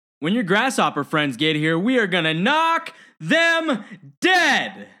When your grasshopper friends get here, we are gonna knock them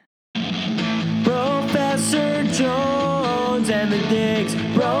dead. Professor Jones and the Digs.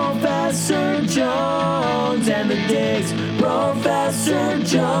 Professor Jones and the Digs. Professor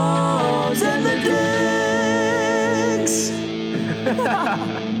Jones and the Digs.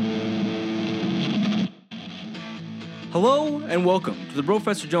 Hello and welcome to the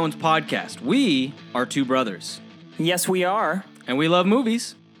Professor Jones podcast. We are two brothers. Yes, we are. And we love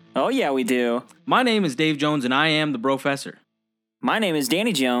movies. Oh, yeah, we do. My name is Dave Jones and I am the Professor. My name is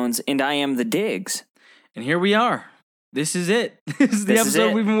Danny Jones and I am the Digs. And here we are. This is it. This is the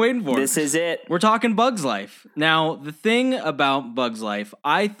episode we've been waiting for. This is it. We're talking Bug's Life. Now, the thing about Bug's Life,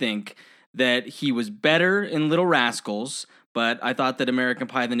 I think that he was better in Little Rascals, but I thought that American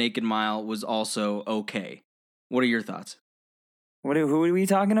Pie: The Naked Mile was also okay. What are your thoughts? Who are we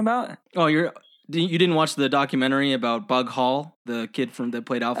talking about? Oh, you didn't watch the documentary about Bug Hall, the kid that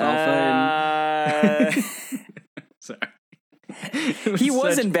played Alfalfa? Sorry. He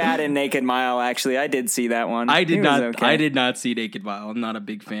wasn't bad in Naked Mile, actually. I did see that one. I did not see Naked Mile. I'm not a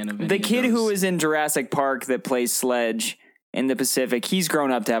big fan of it. The kid who was in Jurassic Park that plays Sledge in the Pacific, he's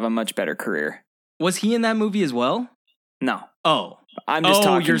grown up to have a much better career. Was he in that movie as well? No. Oh. I'm just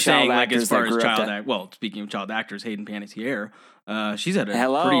talking you're child saying like actors as far that as grew up child to... act. Well, speaking of child actors, Hayden Panettiere, she's had a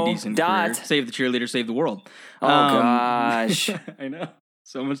Hello, pretty decent Dot. career. Save the Cheerleader, Save the World. Oh, gosh. I know.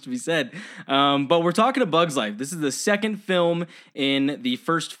 So much to be said. But we're talking A Bug's Life. This is the second film in the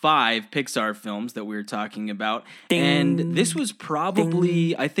first 5 Pixar films that we were talking about. Ding. And this was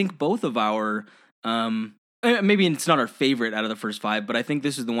probably, I think, both of our... maybe it's not our favorite out of the first 5, but I think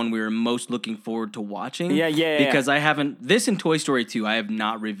this is the one we were most looking forward to watching. Yeah. Because I haven't... This and Toy Story 2, I have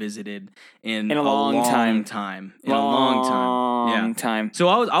not revisited in a long time. In a long time. So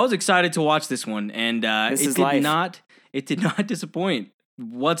I was excited to watch this one, and it did not disappoint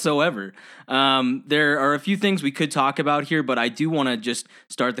whatsoever. There are a few things we could talk about here, but I do want to just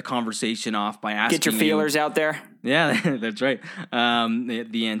start the conversation off by asking Get your feelers out there. Yeah, that's right.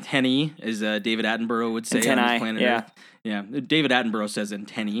 The antennae, as David Attenborough would say on this Planet Earth. Yeah, David Attenborough says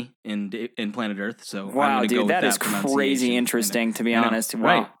antennae in Planet Earth. So wow, I'm dude, go that is pronunciation. crazy interesting, to be honest.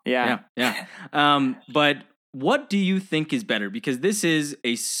 Wow. Right. Yeah. But what do you think is better? Because this is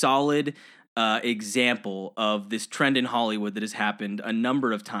a solid example of this trend in Hollywood that has happened a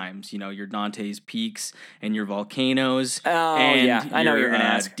number of times. You know, your Dante's Peaks and your Volcanoes. Oh, and yeah. I know what you're going to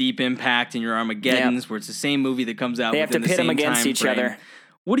ask. Deep Impact and your Armageddons, where it's the same movie that comes out. They have to pit them against each other.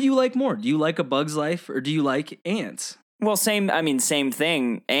 What do you like more? Do you like A Bug's Life or do you like Ants? Well, same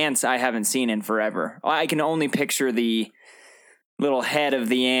thing. Ants I haven't seen in forever. I can only picture the little head of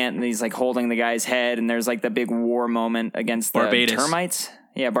the ant, and he's like holding the guy's head, and there's like the big war moment against the termites.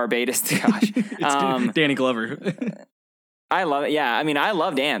 Yeah, Barbados. Gosh. Danny Glover. I love it. Yeah, I mean, I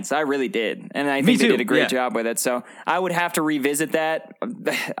loved Ants. I really did. And I think they did a great job with it. So I would have to revisit that.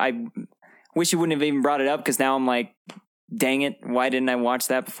 I wish you wouldn't have even brought it up, because now I'm like, dang it, why didn't I watch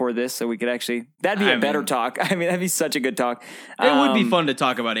that before this? So we could actually... That'd be a better talk. I mean, that'd be such a good talk. It would be fun to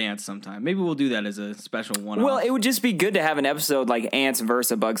talk about Ants sometime. Maybe we'll do that as a special one-off. Well, it would just be good to have an episode like Ants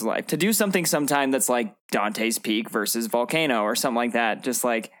versus A Bug's Life. To do something sometime that's like Dante's Peak versus Volcano or something like that. Just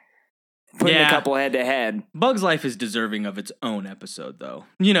like putting a couple head-to-head. Bug's Life is deserving of its own episode, though.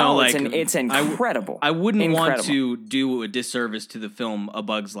 You know, it's incredible. I wouldn't want to do a disservice to the film A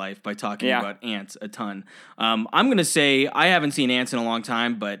Bug's Life by talking about Ants a ton. I'm going to say I haven't seen Ants in a long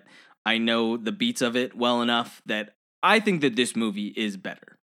time, but I know the beats of it well enough that I think that this movie is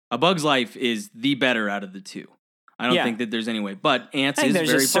better. A Bug's Life is the better out of the two. I don't think that there's any way, but Ants is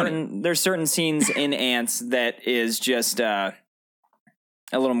very funny. There's certain scenes in Ants that is just...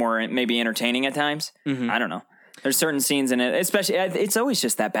 a little more maybe entertaining at times. Mm-hmm. I don't know. There's certain scenes in it, especially, it's always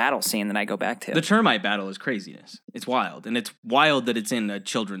just that battle scene that I go back to. The termite battle is craziness. It's wild. And it's wild that it's in a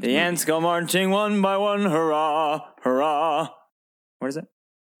children's movie. The ants go marching one by one, hurrah, hurrah. What is it?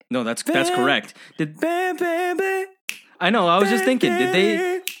 No, that's correct. I know, I was just thinking,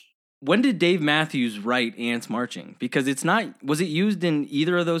 when did Dave Matthews write Ants Marching? Because was it used in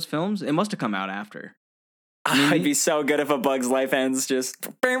either of those films? It must have come out after. I'd be so good if A Bug's Life ends just...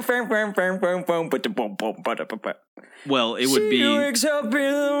 Well, it would be... She wakes up in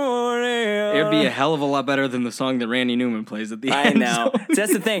the morning. It would be a hell of a lot better than the song that Randy Newman plays at the end. I know. So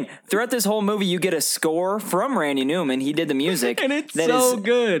that's the thing. Throughout this whole movie, you get a score from Randy Newman. He did the music. And it's so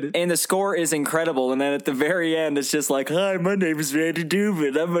good. And the score is incredible. And then at the very end, it's just like, hi, my name is Randy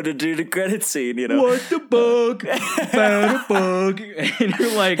Newman. I'm going to do the credit scene, you know? What the bug? Found a bug. And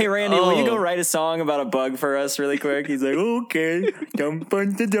you're like, hey, Randy, will you go write a song about a bug for us really quick? He's like, okay. Jump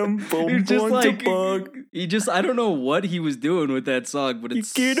on the jump. You're just like, bug. I don't know what he was doing with that song, but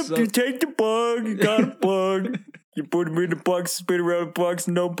it's you take the bug, you got a bug. You put him in the box, spin around the box,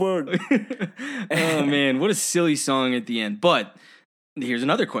 no bug. Oh, man, what a silly song at the end. But here's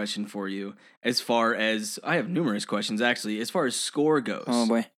another question for you. As far as, I have numerous questions, actually. As far as score goes. Oh,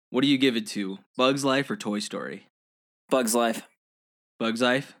 boy. What do you give it to? Bug's Life or Toy Story? Bug's Life. Bug's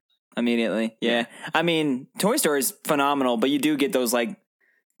Life? Immediately, yeah. I mean, Toy Story is phenomenal, but you do get those, like,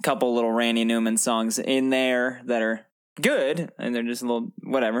 couple little Randy Newman songs in there that are good, and they're just a little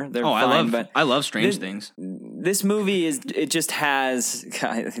whatever. They're fine, I love Strange Things. This movie just has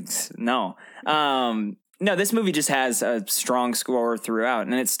this movie just has a strong score throughout,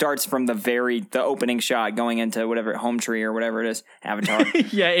 and it starts from the opening shot going into whatever Home Tree or whatever it is, Avatar.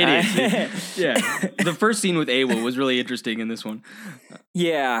 Yeah, it is. Yeah, the first scene with Awa was really interesting in this one.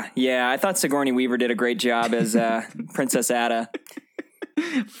 Yeah, I thought Sigourney Weaver did a great job as Princess Ada.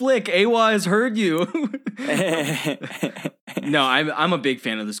 Flick, Awa has heard you. No, I'm a big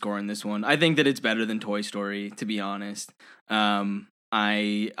fan of the score in this one. I think that it's better than Toy Story, to be honest.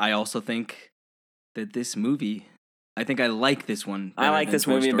 I also think that this movie, I think I like this one. I like this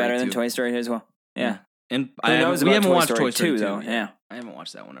movie better than Toy Story as well. Yeah. And we haven't watched Toy Story 2, though. Yeah. I haven't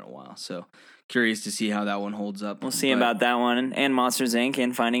watched that one in a while, so curious to see how that one holds up. We'll see about that one and Monsters, Inc.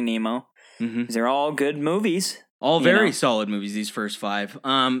 and Finding Nemo. Mm-hmm. They're all good movies. All very solid movies, these first 5.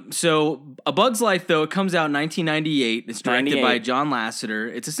 So, A Bug's Life, though, it comes out in 1998. It's directed by John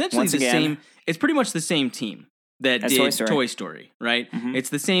Lasseter. It's essentially same. It's pretty much the same team that did Toy Story, right? Mm-hmm. It's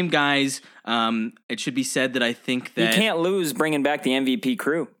the same guys. It should be said that I think that... You can't lose bringing back the MVP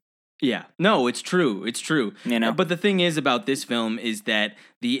crew. Yeah. No, it's true. It's true. You know? But the thing is about this film is that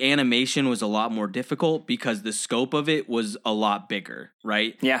the animation was a lot more difficult because the scope of it was a lot bigger,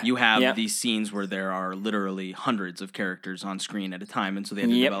 right? Yeah. You have these scenes where there are literally hundreds of characters on screen at a time, and so they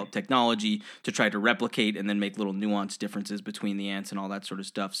had to develop technology to try to replicate and then make little nuanced differences between the ants and all that sort of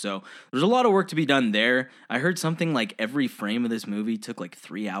stuff. So there's a lot of work to be done there. I heard something like every frame of this movie took like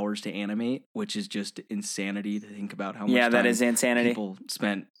 3 hours to animate, which is just insanity to think about how much time that is insanity. People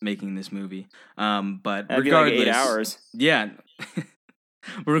spent making this movie. But that'd regardless, be like 8 hours. Yeah.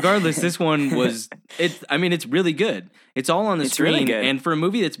 Regardless, this one was it's really good. It's all on the screen, really good. And for a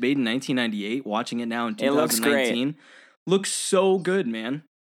movie that's made in 1998, watching it now in 2019 looks so good, man.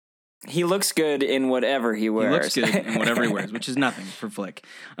 He looks good in whatever he wears. He looks good in whatever he wears, which is nothing for Flick.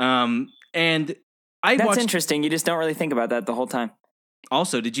 And that's interesting. You just don't really think about that the whole time.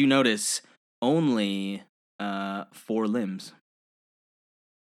 Also, did you notice only 4 limbs?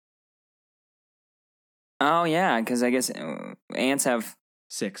 Oh yeah, because I guess ants have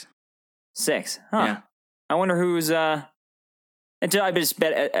 6. 6. Huh. Yeah. wonder who's. I just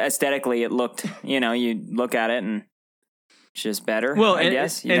bet aesthetically it looked. You look at it and it's just better. Well, I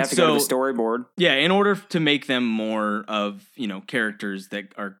guess you'd have to go to the storyboard. Yeah, in order to make them more of characters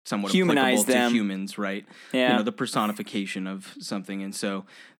that are somewhat humanize applicable them to humans, right? Yeah, the personification of something, and so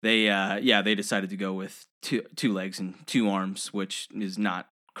they decided to go with 2 legs and 2 arms, which is not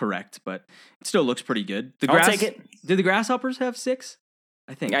correct, but it still looks pretty good. I'll take it. Did the grasshoppers have 6?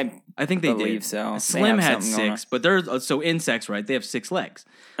 I think they did. So. Slim had 6, but they're insects, right? They have 6 legs,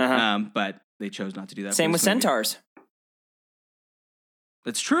 but they chose not to do that. Same with centaurs.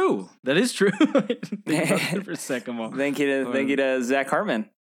 That's true. That is true. For a second. Thank you to Zach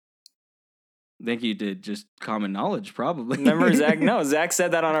Hartman. Thank you to just common knowledge, probably. Remember Zach? No, Zach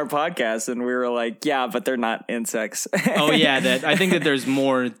said that on our podcast, and we were like, "Yeah, but they're not insects." Oh yeah, I think that there's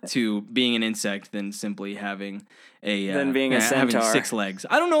more to being an insect than simply having being a centaur. Having 6 legs.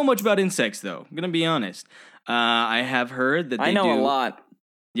 I don't know much about insects, though. I'm gonna be honest. I have heard that I know a lot.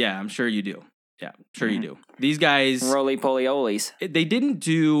 Yeah, I'm sure you do. Yeah, sure you do. These guys... Roly-poly-olies. They didn't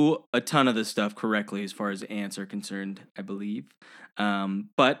do a ton of the stuff correctly as far as ants are concerned, I believe.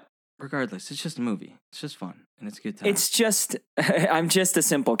 But regardless, it's just a movie. It's just fun, and it's a good time. It's just... I'm just a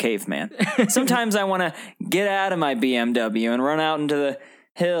simple caveman. Sometimes I want to get out of my BMW and run out into the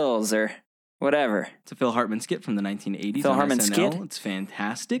hills or whatever. It's a Phil Hartman skit from the 1980s. Phil Hartman skit? It's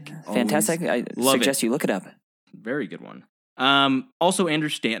fantastic. Fantastic. I suggest you look it up. Very good one. Also, Andrew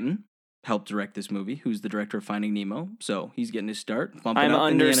Stanton helped direct this movie, who's the director of Finding Nemo. So he's getting his start. I'm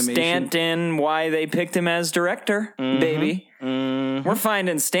understanding why they picked him as director, baby. Mm-hmm. We're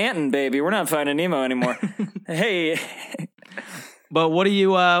finding Stanton, baby. We're not finding Nemo anymore. Hey. But what do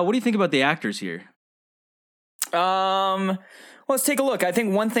you think about the actors here? Let's take a look. I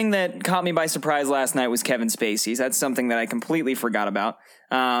think one thing that caught me by surprise last night was Kevin Spacey. That's something that I completely forgot about.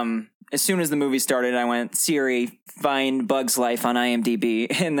 as soon as the movie started, I went, Siri, find Bug's Life on IMDb.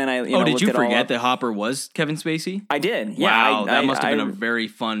 And then I did you forget that Hopper was Kevin Spacey? I did. Wow, that must have been a very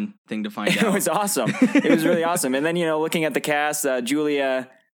fun thing to find out. It was awesome. It was really awesome. And then, looking at the cast, Julia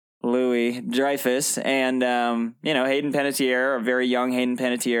Louis-Dreyfus and, Hayden Panettiere, a very young Hayden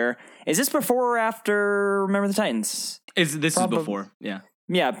Panettiere. Is this before or after Remember the Titans? This is before, yeah.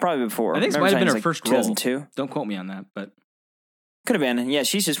 Yeah, probably before. I think this might have been her first role. 2002. Don't quote me on that, but... Could have been. Yeah,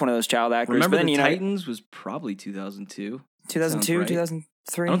 she's just one of those child actors. Remember the Titans was probably 2002. 2002, right.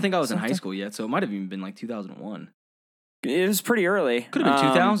 2003? I don't think I was in high school yet, so it might have even been like 2001. It was pretty early. Could have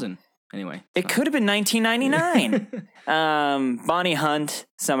been 2000. Anyway. It could have been 1999. Bonnie Hunt,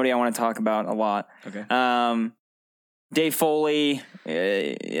 somebody I want to talk about a lot. Okay. Dave Foley,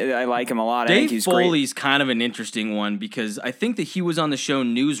 I like him a lot. Dave Foley's kind of an interesting one because I think that he was on the show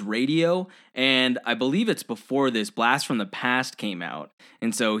News Radio, and I believe it's before this, Blast from the Past came out.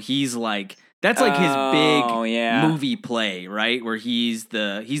 And so he's like, that's like his big movie play, right? Where he's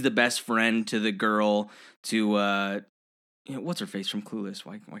the best friend to the girl, to what's her face from Clueless?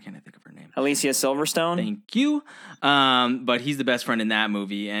 Why can't I think of her name? Alicia Silverstone. Thank you. But he's the best friend in that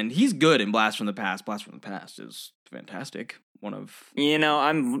movie, and he's good in Blast from the Past. Blast from the Past is fantastic. One of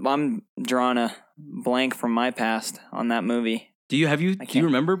I'm drawing a blank from my past on that movie. Do you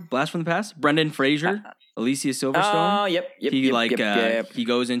remember Blast from the Past? Brendan Fraser, Alicia Silverstone. Oh, yep. He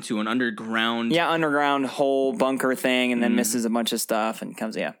goes into an underground hole bunker thing, and then misses a bunch of stuff, and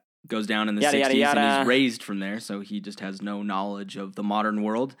comes goes down in the 60s, and he's raised from there, so he just has no knowledge of the modern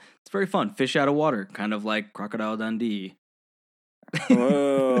world. It's very fun. Fish out of water, kind of like Crocodile Dundee.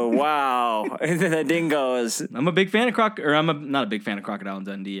 Whoa! Wow, the dingoes. I'm a big fan of not a big fan of Crocodile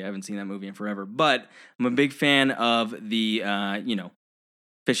Dundee. I haven't seen that movie in forever, but I'm a big fan of the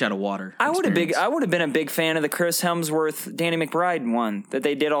fish out of water. I would have been a big fan of the Chris Hemsworth, Danny McBride one that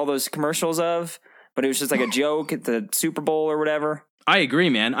they did all those commercials of, but it was just like a joke at the Super Bowl or whatever. I agree,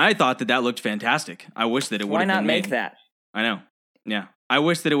 man. I thought that looked fantastic. I wish that it would have been made. Why not make that? I know. Yeah. I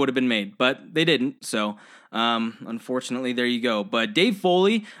wish that it would have been made, but they didn't. So, unfortunately, there you go. But Dave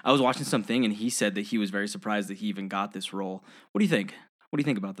Foley, I was watching something, and he said that he was very surprised that he even got this role. What do you think? What do you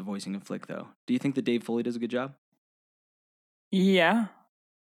think about the voicing of Flick, though? Do you think that Dave Foley does a good job? Yeah.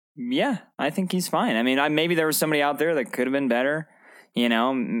 Yeah, I think he's fine. I mean, maybe there was somebody out there that could have been better, a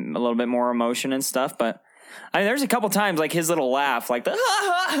little bit more emotion and stuff, but there's a couple times, like his little laugh, like the,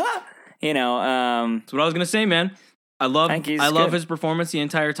 That's what I was going to say, man. I love his performance the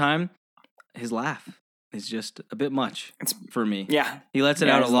entire time. His laugh is just a bit much for me. Yeah. He lets it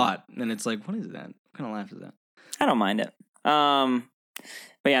out a lot, and it's like, what is that? What kind of laugh is that? I don't mind it.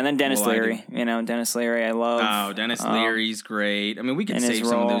 But yeah, and then Dennis Leary. Dennis Leary, I love. Oh, Dennis Leary's great. I mean, we could save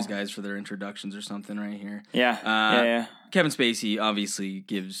some of those guys for their introductions or something right here. Yeah. Yeah. Kevin Spacey obviously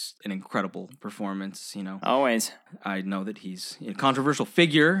gives an incredible performance, Always. I know that he's a controversial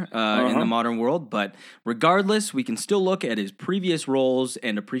figure in the modern world, but regardless, we can still look at his previous roles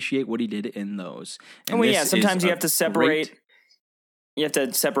and appreciate what he did in those. And sometimes you have to separate. You have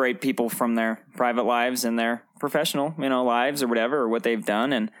to separate people from their private lives and their professional, lives or whatever, or what they've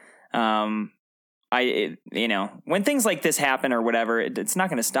done. And, when things like this happen or whatever, it's not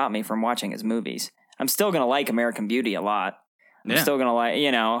going to stop me from watching his movies. I'm still going to like American Beauty a lot. I'm still going to like,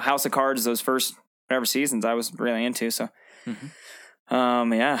 House of Cards, those first whatever seasons I was really into. So,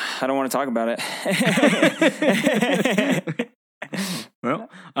 I don't want to talk about it. Well,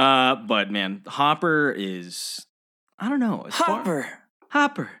 but man, Hopper is, I don't know. Hopper.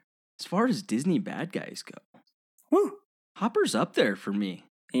 As far as Disney bad guys go. Woo. Hopper's up there for me.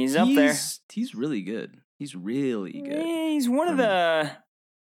 He's up there. He's really good. He's really good. He's one of the...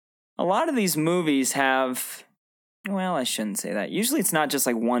 A lot of these movies have... Well, I shouldn't say that. Usually it's not just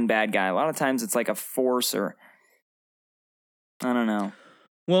like one bad guy. A lot of times it's like a force or... I don't know.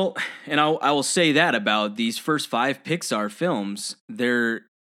 Well, and I will say that about these first 5 Pixar films. There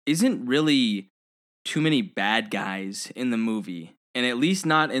isn't really too many bad guys in the movie. And at least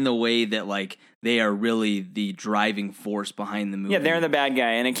not in the way that, like, they are really the driving force behind the movie. Yeah, they're the bad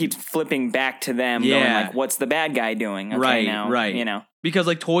guy, and it keeps flipping back to them, going like, what's the bad guy doing? Okay, right. Because,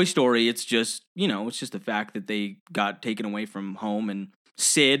 like, Toy Story, it's just, it's just the fact that they got taken away from home, and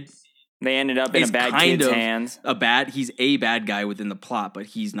Sid... They ended up in a bad kid's hands. He's a bad guy within the plot, but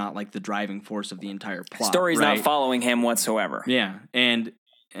he's not, like, the driving force of the entire plot. Story's not following him whatsoever. Yeah, and...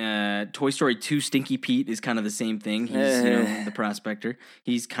 Toy Story 2, Stinky Pete is kind of the same thing. He's the prospector.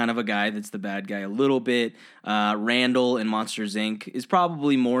 He's kind of a guy that's the bad guy a little bit. Randall in Monsters, Inc. is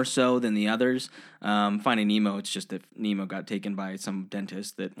probably more so than the others. Finding Nemo, it's just that Nemo got taken by some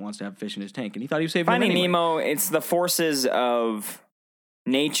dentist that wants to have fish in his tank, and he thought he was saving Finding him anyway. Nemo, it's the forces of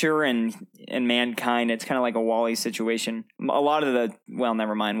nature and mankind. It's kind of like a WALL-E situation. A lot of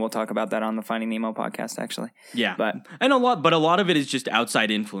never mind. We'll talk about that on the Finding Nemo podcast, actually. Yeah, but a lot of it is just outside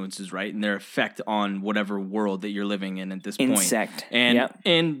influences, right? And their effect on whatever world that you're living in at this point. Insect. And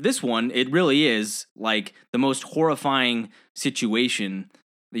in this one, it really is like the most horrifying situation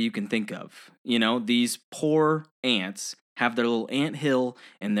that you can think of. You know, these poor ants have their little ant hill,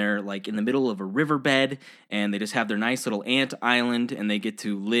 and they're like in the middle of a riverbed, and they just have their nice little ant island, and they get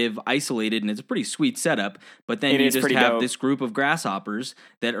to live isolated, and it's a pretty sweet setup. But then you just have this group of grasshoppers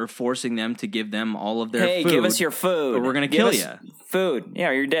that are forcing them to give them all of their food. Hey, give us your food, or we're gonna kill you. Food, yeah,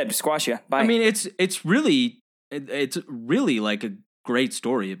 or you're dead. Squash you. Bye. I mean, it's really like a great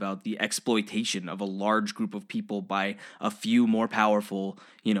story about the exploitation of a large group of people by a few more powerful,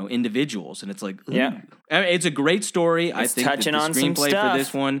 individuals. And it's like, I mean, it's a great story. It's I think touching that the screenplay for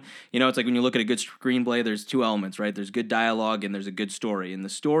this one, it's like when you look at a good screenplay, there's two elements, right? There's good dialogue and there's a good story. And the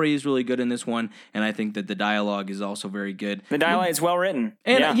story is really good in this one. And I think that the dialogue is also very good. The dialogue is well written.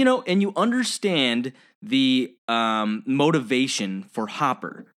 And, and you understand the motivation for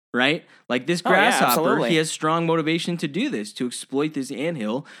Hopper. Right? Like this grasshopper, he has strong motivation to do this, to exploit this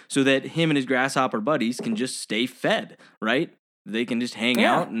anthill so that him and his grasshopper buddies can just stay fed, right? They can just hang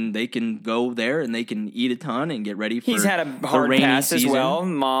out and they can go there and they can eat a ton and get ready for He's had a hard pass as well.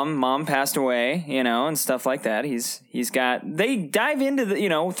 Mom passed away, and stuff like that. They dive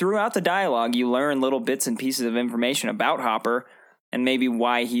into throughout the dialogue, you learn little bits and pieces of information about Hopper and maybe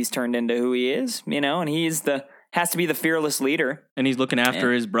why he's turned into who he is, and he's has to be the fearless leader. And he's looking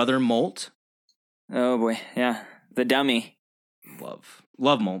after his brother, Molt. Oh, boy. Yeah. The dummy.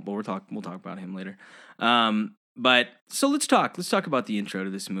 Love Molt, but we'll talk about him later. But so let's talk about the intro to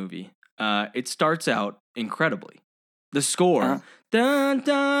this movie. It starts out incredibly. The score. Dun,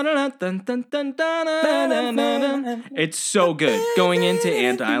 dun, dun, dun, dun, dun, dun, dun. It's so good. Going into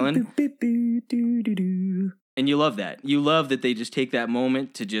Ant Island. And you love that. You love that they just take that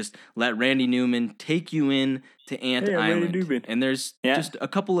moment to just let Randy Newman take you in to Ant Island. And there's just a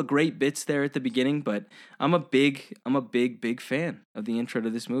couple of great bits there at the beginning, but I'm a big fan of the intro to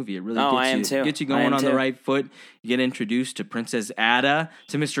this movie. It really gets you going on the right foot. You get introduced to Princess Ada,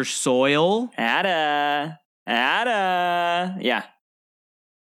 to Mr. Soil. Ada. Yeah.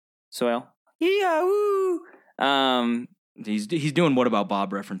 Soil. Yeah, woo. He's doing What About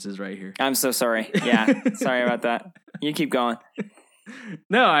Bob references right here. I'm so sorry. Yeah, sorry about that. You keep going.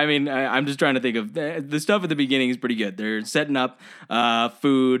 No, I mean, I'm just trying to think of the stuff at the beginning is pretty good. They're setting up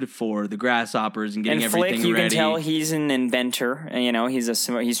food for the grasshoppers and getting everything Flick, you ready. can tell he's an inventor.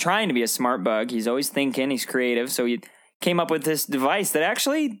 He's trying to be a smart bug. He's always thinking. He's creative. So he came up with this device that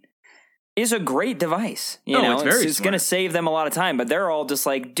actually is a great device. It's going to save them a lot of time. But they're all just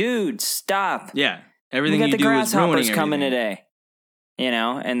like, dude, stop. Yeah. Everything you do is ruining everything. We got the grasshoppers coming today,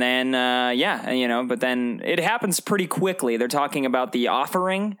 and then, but then it happens pretty quickly. They're talking about the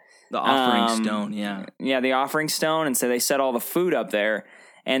offering. The offering stone, yeah. Yeah, the offering stone, and so they set all the food up there,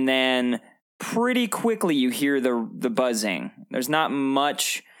 and then pretty quickly you hear the buzzing. There's not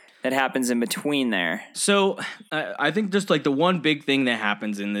much that happens in between there. So I think just like the one big thing that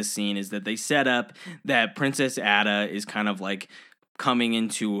happens in this scene is that they set up that Princess Ada is kind of like coming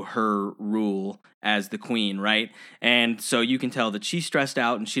into her rule as the queen, right? And so you can tell that she's stressed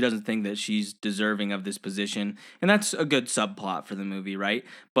out and she doesn't think that she's deserving of this position. And that's a good subplot for the movie, right?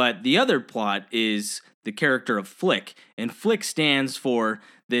 But the other plot is the character of Flick. And Flick stands for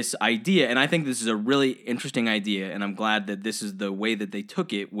this idea, and I think this is a really interesting idea, and I'm glad that this is the way that they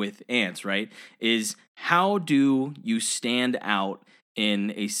took it with ants, right? Is how do you stand out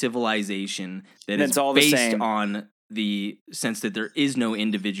in a civilization that is all based on the sense that there is no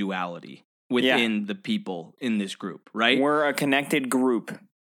individuality within the people in this group, right? We're a connected group.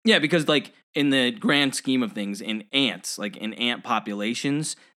 Yeah, because like in the grand scheme of things, in ants, like in ant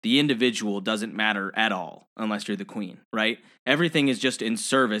populations, the individual doesn't matter at all unless you're the queen, right? Everything is just in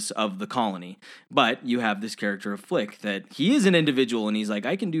service of the colony. But you have this character of Flick that he is an individual and he's like,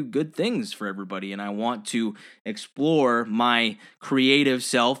 I can do good things for everybody and I want to explore my creative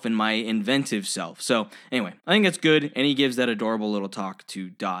self and my inventive self. So anyway, I think that's good. And he gives that adorable little talk to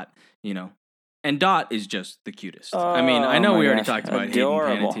Dot, And Dot is just the cutest. I mean, I know we already talked about Hayden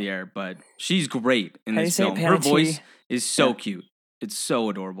Panettiere, but she's great in this film. Her voice is so cute. It's so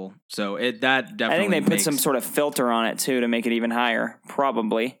adorable. So that definitely I think they put some sort of filter on it, too, to make it even higher.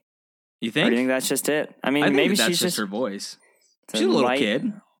 Probably. You think? Or do you think that's just it? I mean, maybe she's just her voice. She's a little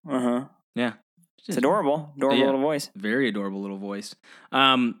kid. Uh-huh. Yeah. It's adorable. Adorable little voice. Very adorable little voice.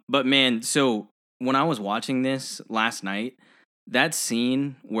 But man, so when I was watching this last night, that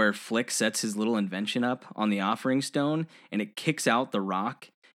scene where Flick sets his little invention up on the offering stone and it kicks out the rock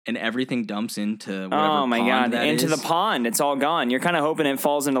and everything dumps into whatever oh my pond god, into the pond. It's all gone. You're kind of hoping it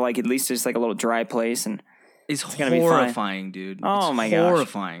falls into like at least just like a little dry place, and it's horrifying, dude. Oh it's my gosh,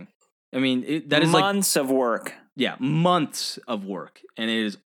 horrifying. I mean, that is months of work. Yeah, months of work, and it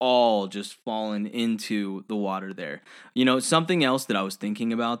is all just fallen into the water there. You know, something else that I was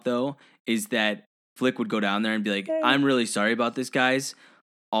thinking about though is that Flick would go down there and be like, I'm really sorry about this, guys.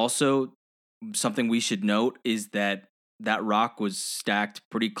 Also, something we should note is that rock was stacked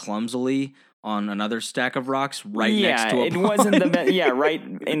pretty clumsily on another stack of rocks next to a pond. It wasn't the best. Yeah, right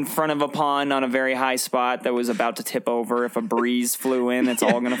in front of a pond on a very high spot that was about to tip over. If a breeze flew in, it's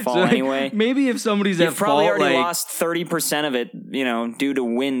all going to fall anyway. Maybe if somebody's at fault, probably already lost 30% of it, due to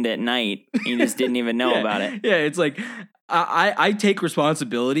wind at night. You just didn't even know about it. Yeah, it's like, I take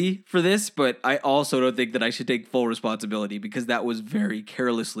responsibility for this, but I also don't think that I should take full responsibility because that was very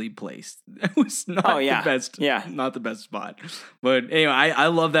carelessly placed. That was not the best. Yeah. Not the best spot. But anyway, I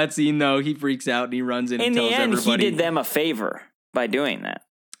love that scene though. He freaks out and he runs in and tells everybody. In the end, he did them a favor by doing that.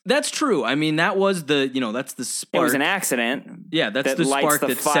 That's true. I mean, that was that's the spark. It was an accident. Yeah, that's the spark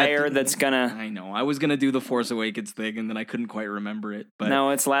that fire that's gonna. I know. I was gonna do the Force Awakens thing, and then I couldn't quite remember it. But no,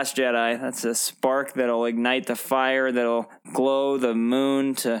 it's Last Jedi. That's a spark that'll ignite the fire that'll glow the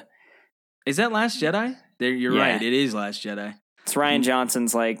moon to. Is that Last Jedi? You're right. It is Last Jedi. It's Rian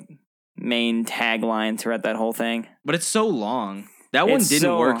Johnson's main tagline throughout that whole thing. But it's so long. That one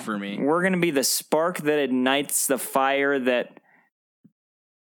didn't work for me. We're gonna be the spark that ignites the fire that.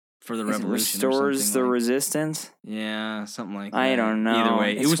 For the revolution, restores the resistance. Yeah, something like that. I don't know. Either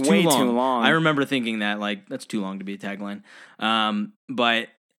way, it was way too long. I remember thinking that that's too long to be a tagline. But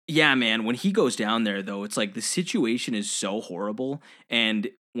yeah, man, when he goes down there though, it's like the situation is so horrible, and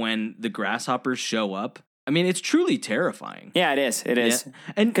when the grasshoppers show up, I mean, it's truly terrifying. Yeah, it is. It is,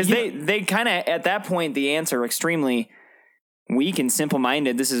 and because they kind of at that point the ants are extremely weak and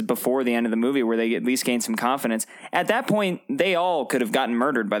simple-minded. This is before the end of the movie where they at least gain some confidence. At that point, they all could have gotten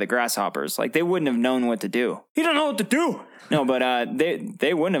murdered by the grasshoppers. Like, they wouldn't have known what to do. He don't know what to do! No, but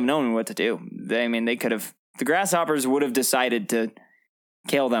they wouldn't have known what to do. They could have... The grasshoppers would have decided to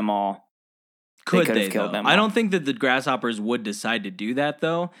kill them all. Could they killed them all. I don't think that the grasshoppers would decide to do that,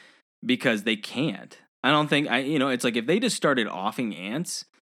 though, because they can't. I don't think... it's like, if they just started offing ants,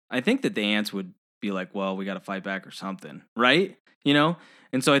 I think that the ants would be like, well, we got to fight back or something, right?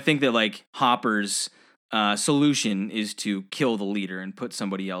 And so I think that Hopper's solution is to kill the leader and put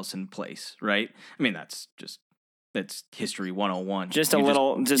somebody else in place, right? I mean, that's history 101.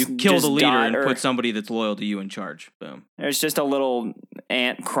 You kill the leader and put somebody that's loyal to you in charge. Boom. There's just a little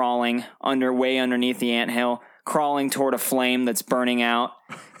ant crawling way underneath the anthill, crawling toward a flame that's burning out.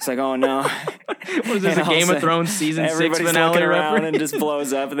 It's like, oh no. Was this a Game of Thrones season 6 finale around and just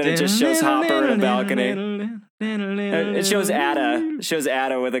blows up, and then it just shows Hopper in a balcony. It shows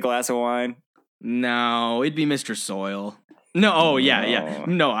Ada with a glass of wine. No, it'd be Mr. Soil. No, oh yeah.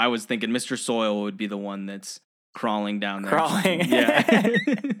 No, I was thinking Mr. Soil would be the one that's crawling down there. Yeah.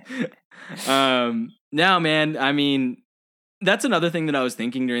 Now, man, I mean, that's another thing that I was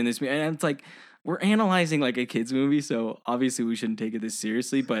thinking during this movie, and it's like, we're analyzing a kid's movie, so obviously we shouldn't take it this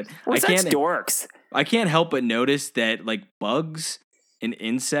seriously, but dorks. I can't help but notice that bugs and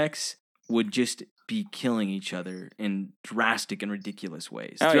insects would just be killing each other in drastic and ridiculous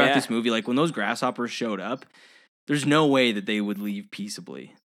ways throughout this movie. When those grasshoppers showed up, there's no way that they would leave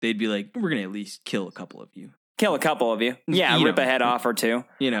peaceably. They'd be like, we're going to at least kill a couple of you. Kill a couple of you. Yeah, rip a head off or two.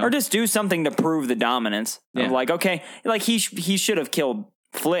 Or just do something to prove the dominance. Of okay, he should have killed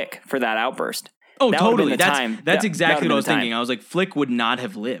Flick for that outburst. Oh, that totally. That's exactly what I was thinking. I was like, Flick would not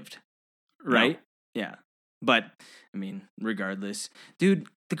have lived. Right? No. Yeah. But, I mean, regardless. Dude,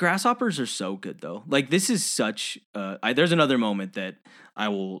 the grasshoppers are so good, though. This is such... there's another moment that I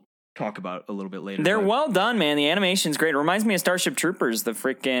will talk about a little bit later. They're well done, man. The animation's great. It reminds me of Starship Troopers, the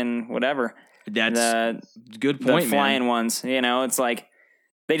freaking whatever. That's a good point, the flying ones. It's like...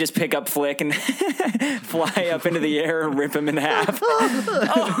 They just pick up Flick and fly up into the air and rip him in half.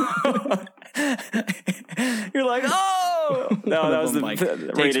 Oh. You're like, oh! No, that was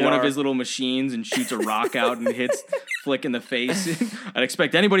takes one of his little machines and shoots a rock out and hits Flick in the face. I'd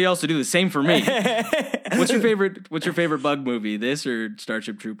expect anybody else to do the same for me. What's your favorite bug movie? This or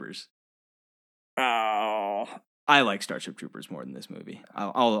Starship Troopers? Oh, I like Starship Troopers more than this movie.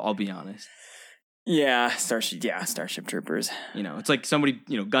 I'll be honest. Yeah, Starship Troopers. It's like somebody,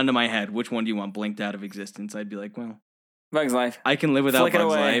 gun to my head. Which one do you want blinked out of existence? I'd be like, well, Bug's Life. I can live without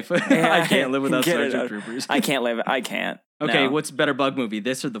Bug's Life. I can't live without Starship Troopers. I can't. Okay, no. What's better bug movie,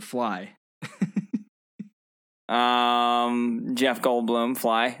 this or The Fly? Jeff Goldblum,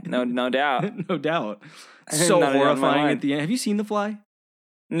 Fly. No doubt. No doubt. So horrifying at the end. Have you seen The Fly?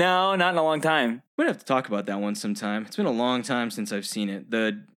 No, not in a long time. We'd have to talk about that one sometime. It's been a long time since I've seen it.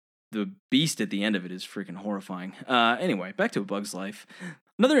 The beast at the end of it is freaking horrifying. Anyway, back to A Bug's Life.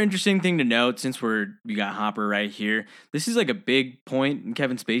 Another interesting thing to note, since we got Hopper right here, this is like a big point in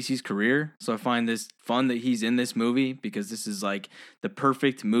Kevin Spacey's career. So I find this fun that he's in this movie because this is like the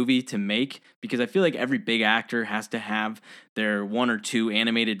perfect movie to make, because I feel like every big actor has to have their 1 or 2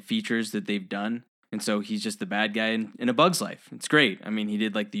 animated features that they've done. And so he's just the bad guy in A Bug's Life. It's great. I mean, he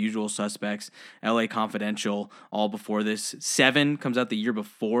did like The Usual Suspects, LA Confidential, all before this. 7 comes out the year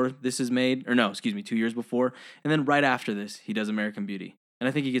before this is made. Or no, 2 years before. And then right after this, he does American Beauty. And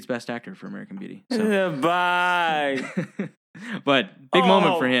I think he gets Best Actor for American Beauty. So. Bye. But big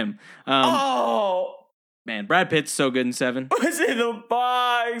moment for him. Man, Brad Pitt's so good in 7. What's in the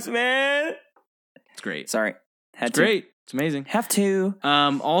box, man? It's great. Sorry. It's great. It's amazing. Have to.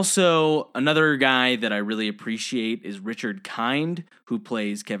 Also, another guy that I really appreciate is Richard Kind, who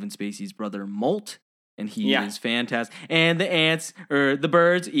plays Kevin Spacey's brother Molt. And he is fantastic. And the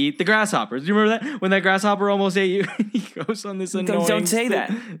birds eat the grasshoppers. Do you remember that? When that grasshopper almost ate you, he goes on this annoying... Don't say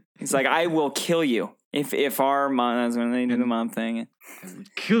that. He's like, I will kill you. If our mom... That's when they do the mom thing. I will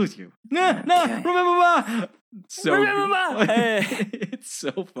kill you. No, remember Ma. It's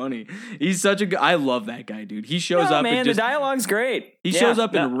so funny. He's such a good... I love that guy, dude. He shows up and the dialogue's great. He shows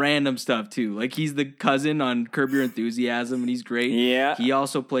up in random stuff, too. Like, he's the cousin on Curb Your Enthusiasm, and he's great. Yeah. He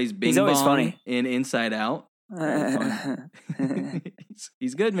also plays Bing Bong in Inside Out.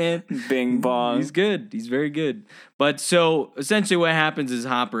 He's good, man. Bing Bong. He's good. He's very good. But so, essentially what happens is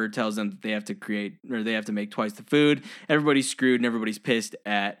Hopper tells them that they have to make twice the food. Everybody's screwed, and everybody's pissed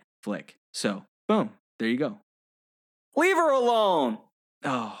at Flick. So, boom. There you go. Leave her alone.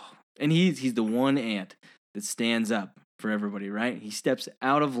 Oh, and he's the one ant that stands up for everybody, right? He steps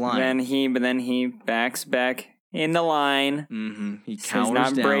out of line. But then he backs back in the line. Mm-hmm. He cowers down.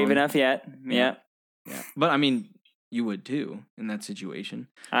 He's not brave enough yet. Yeah. But I mean, you would too in that situation.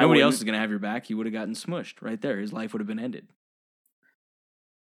 Nobody else is gonna have your back. He would have gotten smushed right there. His life would have been ended.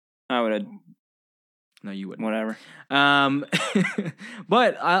 I would have. No, you wouldn't. Whatever.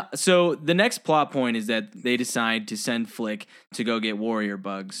 But so the next plot point is that they decide to send Flick to go get warrior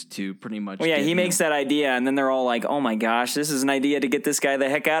bugs to pretty much. Well, yeah, he makes that idea, and then they're all like, "Oh my gosh, this is an idea to get this guy the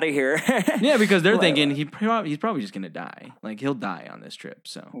heck out of here." Yeah, because they're thinking he's probably just gonna die. Like, he'll die on this trip.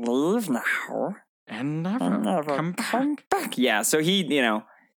 So leave now and never come back. Yeah, so he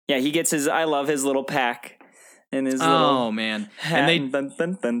gets his. I love his little pack. And his man!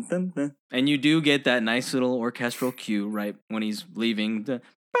 And and you do get that nice little orchestral cue right when he's leaving,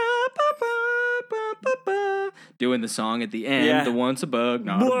 doing the song at the end. Yeah. The once a bug,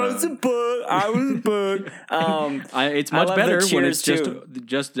 not once a bug. I was a bug. It's much better when it's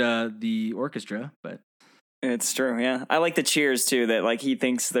just the orchestra, but it's true. Yeah, I like the cheers too. That like he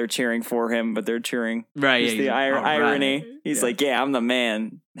thinks they're cheering for him, but they're cheering. Right. Just the irony. Right. He's like, "Yeah, I'm the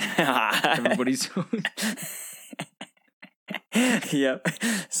man." Everybody's. Yep.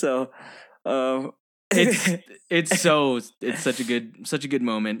 So, it's such a good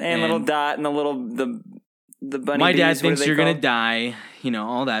moment. And little Dot and the bunny. My dad thinks you're gonna die.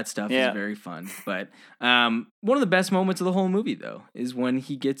 All that stuff is very fun. But one of the best moments of the whole movie, though, is when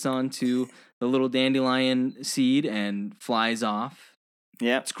he gets onto the little dandelion seed and flies off.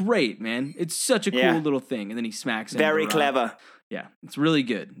 Yeah, it's great, man. It's such a cool little thing, and then he smacks. Very clever. Yeah, it's really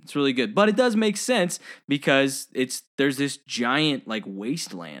good. It's really good. But it does make sense because there's this giant like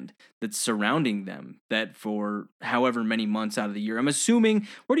wasteland that's surrounding them that for however many months out of the year. I'm assuming,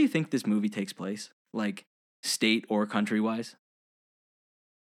 where do you think this movie takes place? Like state or country wise?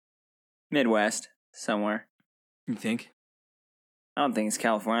 Midwest, somewhere. You think? I don't think it's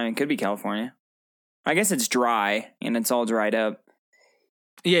California. I mean, it could be California. I guess it's dry and it's all dried up.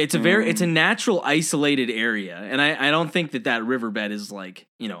 Yeah, it's a natural isolated area, and I don't think that riverbed is like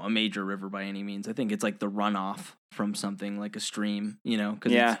a major river by any means. I think it's like the runoff from something like a stream,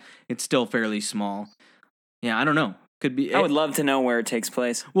 because it's still fairly small. Yeah, I don't know. Could be. I would love to know where it takes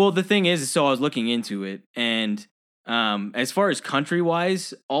place. Well, the thing is, so I was looking into it, and as far as country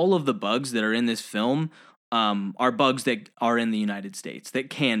wise, all of the bugs that are in this film are bugs that are in the United States, that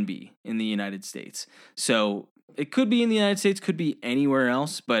can be in the United States. So. It could be in the United States, could be anywhere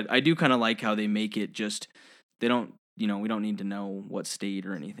else, but I do kind of like how they make it just, we don't need to know what state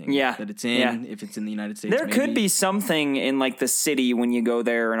or anything that it's in, if it's in the United States. There could be something in like the city when you go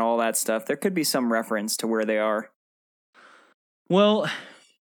there and all that stuff. There could be some reference to where they are. Well,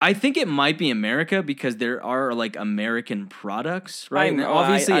 I think it might be America because there are like American products, right?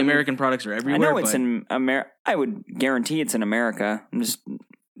 Obviously, American products are everywhere. I know it's in America. I would guarantee it's in America. I'm just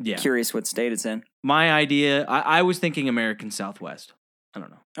curious what state it's in. My idea, I was thinking American Southwest. I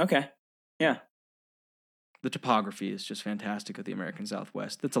don't know. Okay. Yeah. The topography is just fantastic of the American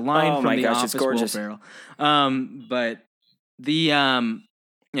Southwest. That's a line from The Office, Will Ferrell. But the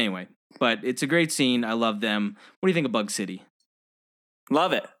anyway, but it's a great scene. I love them. What do you think of Bug City?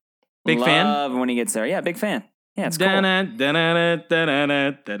 Love it. Big fan? Love when he gets there. Yeah, big fan. Yeah, it's cool.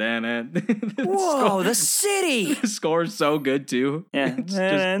 Whoa, the city! The score's so good too. Yeah.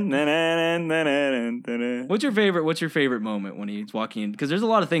 What's your favorite moment when he's walking in? Because there's a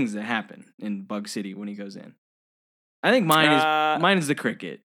lot of things that happen in Bug City when he goes in. I think mine is the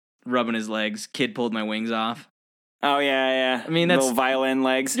cricket rubbing his legs. Kid pulled my wings off. Oh yeah. I mean, that's little violin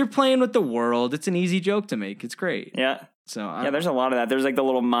legs. You're playing with the world. It's an easy joke to make. It's great. Yeah. So there's a lot of that. There's like the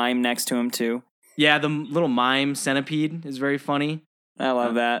little mime next to him too. Yeah, the little mime centipede is very funny. I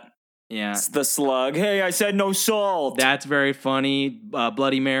love that. Yeah. It's the slug. Hey, I said no salt. That's very funny.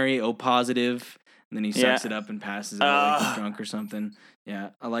 Bloody Mary, O positive. And then he sucks it up and passes out like he's drunk or something. Yeah,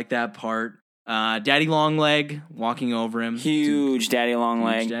 I like that part. Daddy Longleg walking over him. Huge Daddy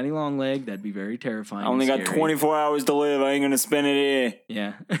Longleg. Daddy Longleg. That'd be very terrifying. I only got 24 hours to live. I ain't going to spend it here.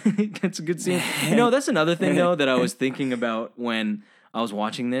 Yeah. That's a good scene. That's another thing, though, that I was thinking about when I was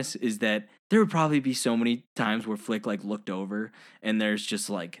watching this is that there would probably be so many times where Flick like looked over and there's just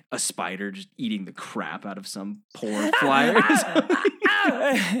like a spider just eating the crap out of some poor flyer.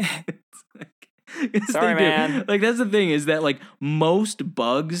 Sorry, man. Like that's the thing is that like most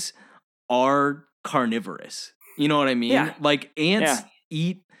bugs are carnivorous. You know what I mean? Yeah. Like ants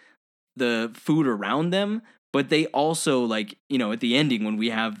eat the food around them, but they also like, at the ending when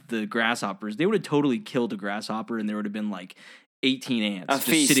we have the grasshoppers, they would have totally killed a grasshopper and there would have been like 18 ants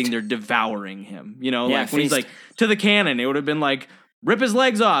just sitting there devouring him. Like when he's like to the cannon, it would have been like, rip his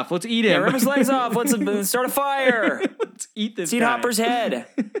legs off. Let's eat him. Yeah, rip his legs off. Let's start a fire. Let's eat this. Let's eat Hopper's head.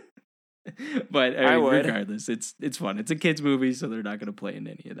 But regardless, it's fun. It's a kids movie, so they're not going to play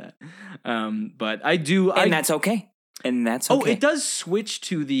into any of that. But I do, and that's okay. And that's okay. Oh, it does switch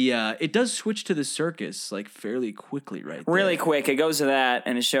to the circus like fairly quickly, right? Really quick. It goes to that,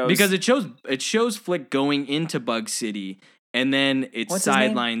 and it shows because it shows Flick going into Bug City, and then it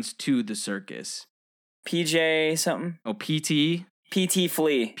sidelines to the circus. PJ something. Oh, PT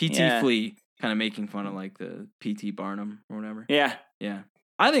Flea. Flea, kind of making fun of like the PT Barnum or whatever. Yeah.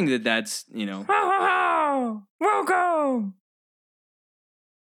 I think that's welcome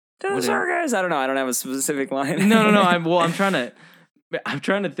to the circus. I don't know. I don't have a specific line. No. I'm trying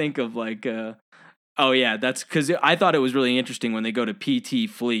to think of like. That's because I thought it was really interesting when they go to PT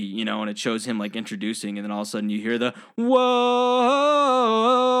Flea, and it shows him like introducing, and then all of a sudden you hear the whoa,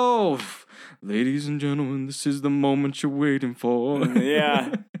 ladies and gentlemen, this is the moment you're waiting for.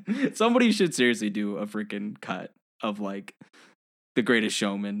 Yeah, somebody should seriously do a freaking cut of like The Greatest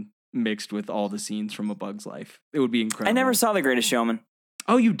Showman mixed with all the scenes from A Bug's Life. It would be incredible. I never saw The Greatest Showman.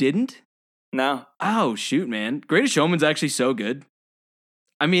 Oh, you didn't? No. Oh, shoot, man. Greatest Showman's actually so good.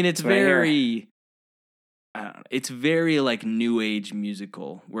 I mean, it's very... I don't know. It's very like new age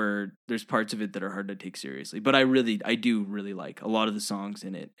musical where there's parts of it that are hard to take seriously. But I do really like a lot of the songs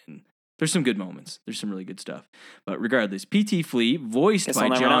in it. And there's some good moments. There's some really good stuff. But regardless, PT Flea, voiced by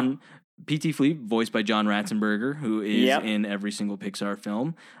John Ratzenberger, who is in every single Pixar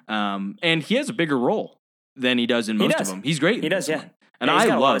film. And he has a bigger role than he does in most of them. He's great. He does, yeah. And he's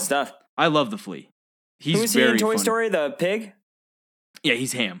got a lot of stuff. I love the Flea. Who's he in Toy Story, the pig? Yeah,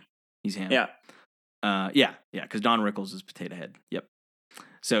 he's Ham. Yeah. Because Don Rickles is Potato Head. Yep.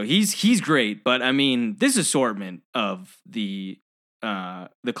 So he's great, but I mean, this assortment of the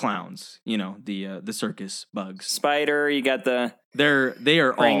clowns, the circus bugs. Spider, you got they are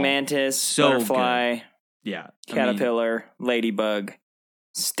praying all mantis, butterfly, good. Yeah, caterpillar, ladybug,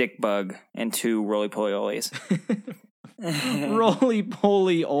 stick bug, and 2 roly-poly-olies.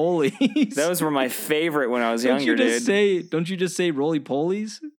 Roly-poly-olies. Those were my favorite when I was younger, dude. Don't you just say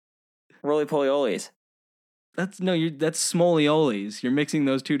roly-polies? Roly-poly-olies. That's smolioles. You're mixing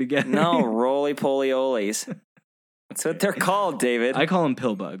those two together. No, roly-poly-olies. That's what they're called, David. I call them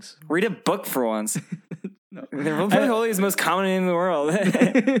pill bugs. Read a book for once. No. Roly-poly is the most common name in the world.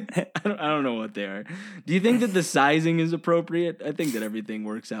 I don't know what they are. Do you think that the sizing is appropriate? I think that everything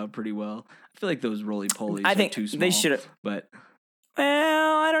works out pretty well. I feel like those roly-polies are too small. They should have. But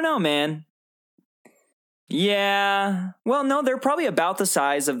well, I don't know, man. Yeah. Well, no, they're probably about the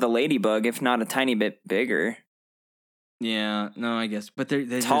size of the ladybug, if not a tiny bit bigger. Yeah. No, I guess. But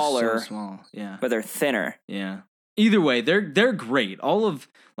they're taller, just so small. Yeah. But they're thinner. Yeah. Either way, they're great. All of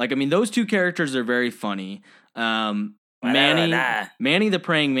those two characters are very funny. Manny the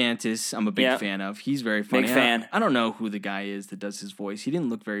praying mantis, I'm a big fan of. He's very funny. Big fan. I don't know who the guy is that does his voice. He didn't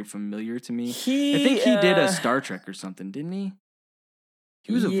look very familiar to me. I think he did a Star Trek or something, didn't he?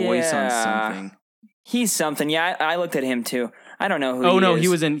 He was a voice on something. He's something. Yeah, I looked at him too. I don't know who he is. Oh no, he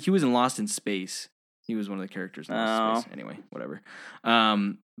was in Lost in Space. He was one of the characters in Lost in Space. Anyway, whatever.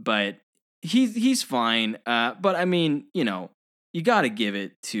 But he's fine. But I mean, you got to give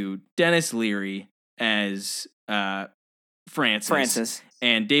it to Denis Leary as Francis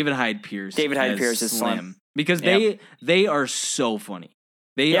and David Hyde Pierce. David Hyde Pierce is Slim because they are so funny.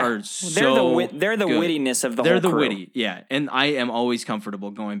 They are so they're the good. Wittiness of the they're whole the crew. Witty, yeah. And I am always comfortable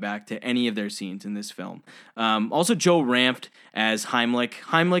going back to any of their scenes in this film. Also, Joe Ranft as Heimlich.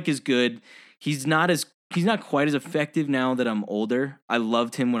 Heimlich is good. He's not quite as effective now that I'm older. I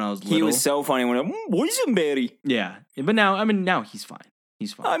loved him when I was little. He was so funny when boysenberry. Yeah, but now he's fine.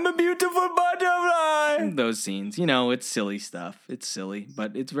 He's fine. I'm a beautiful butterfly. Those scenes, it's silly stuff. It's silly,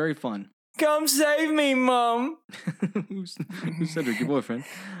 but it's very fun. Come save me, Mom. Who's Cedric, your boyfriend?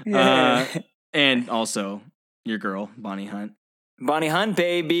 Yeah. And also your girl, Bonnie Hunt. Bonnie Hunt,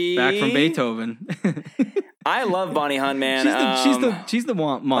 baby. Back from Beethoven. I love Bonnie Hunt, man. She's the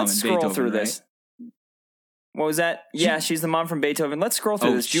mom in Beethoven. Let's scroll through this. What was that? She's the mom from Beethoven. Let's scroll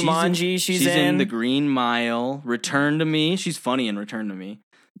through this. Jumanji, she's in The Green Mile. Return to Me. She's funny in Return to Me.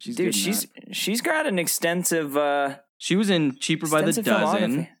 She's got an extensive. She was in Cheaper by the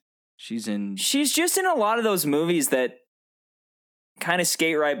Dozen. She's just in a lot of those movies that kind of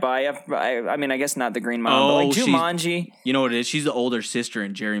skate right by. I mean, I guess not The Green Mile, but like Jumanji. You know what it is? She's the older sister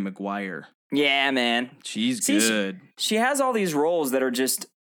in Jerry Maguire. Yeah, man. She's good. She has all these roles that are just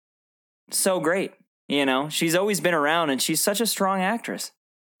so great. She's always been around, and she's such a strong actress.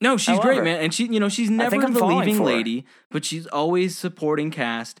 No, she's great, man. And she's never the leading lady, but she's always supporting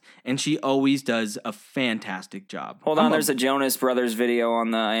cast, and she always does a fantastic job. Hold on, there's a Jonas Brothers video on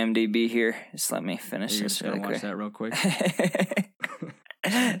the IMDb here. Just let me finish this really quick. Watch that real quick.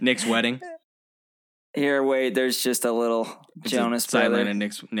 Nick's wedding. Here, wait. There's just a little Jonas Brothers. And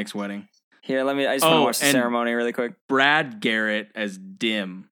Nick's wedding. Here, I just want to watch the ceremony really quick. Brad Garrett as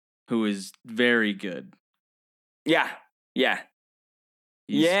Dim, who is very good. Yeah.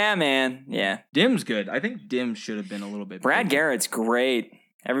 Yeah, man. Yeah. Dim's good. I think Dim should have been a little bit Brad bigger. Garrett's great.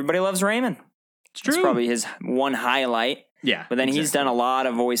 Everybody loves Raymond. It's true. That's probably his one highlight. Yeah. But then he's done a lot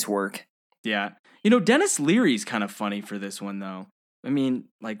of voice work. Yeah. Denis Leary's kind of funny for this one, though. I mean,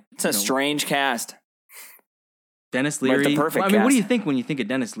 it's a strange cast. Denis Leary. The perfect cast. What do you think when you think of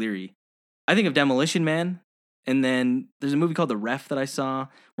Denis Leary? I think of Demolition Man. And then there's a movie called The Ref that I saw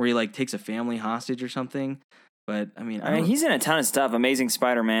where he takes a family hostage or something. But I mean, he's in a ton of stuff. Amazing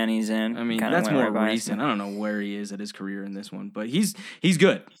Spider-Man, he's in. I mean, that's more recent. I don't know where he is at his career in this one, but he's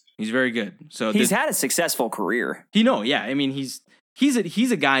good. He's very good. So he's had a successful career. Yeah. I mean, he's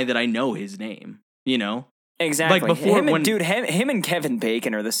a guy that I know his name. Exactly. Before him and Kevin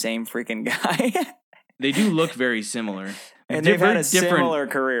Bacon are the same freaking guy. They do look very similar, and they've had a similar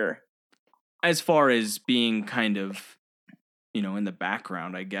career as far as being kind of, in the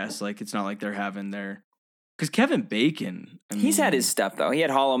background. I guess it's not like they're having their. Because Kevin Bacon, he's had his stuff though. He had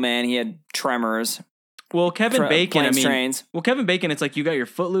Hollow Man. He had Tremors. Well, Kevin Bacon, Trains. Well, Kevin Bacon, it's like you got your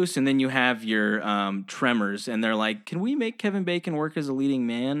Footloose, and then you have your Tremors, and they're like, "Can we make Kevin Bacon work as a leading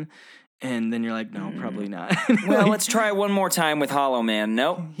man?" And then you're like, "No, probably not." Well, let's try one more time with Hollow Man.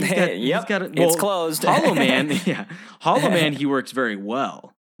 Nope. It's closed. Hollow Man, yeah, Hollow Man. He works very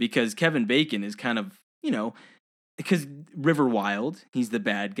well because Kevin Bacon is kind of Because River Wild, he's the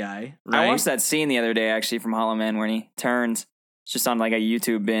bad guy, right? I watched that scene the other day, actually, from Hollow Man when he turns. It's just on a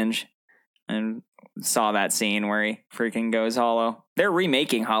YouTube binge. And saw that scene where he freaking goes hollow. They're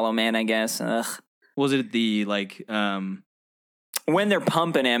remaking Hollow Man, I guess. Ugh. Was it the, when they're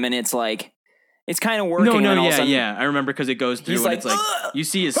pumping him and it's kind of working. Yeah. I remember because it goes through and it's you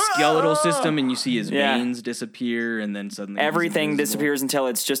see his skeletal system and you see his veins disappear and then suddenly everything disappears until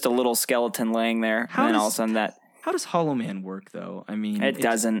it's just a little skeleton laying there. And then all of a sudden How does Hollow Man work, though? I mean... It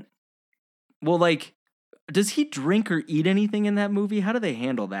doesn't. Well, does he drink or eat anything in that movie? How do they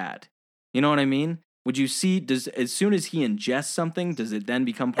handle that? You know what I mean? Would you see... as soon as he ingests something, does it then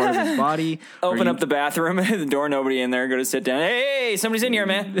become part of his body? Open up the bathroom, the door, nobody in there, go to sit down. Hey, somebody's in here,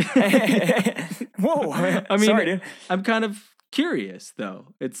 man. Whoa. I mean, sorry, dude. I'm kind of curious, though.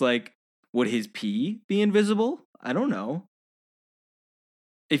 It's would his pee be invisible? I don't know.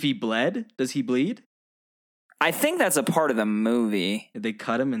 If he bled, does he bleed? I think that's a part of the movie. Did they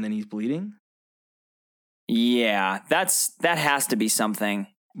cut him and then he's bleeding? Yeah, that has to be something.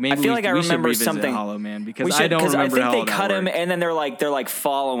 Maybe I feel like I remember something. Hollow Man because I don't remember how I think they cut him, and then they're like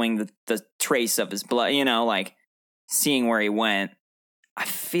following the trace of his blood. You know, like seeing where he went. I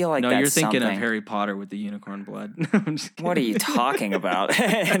feel like you're thinking of Harry Potter with the unicorn blood. What are you talking about?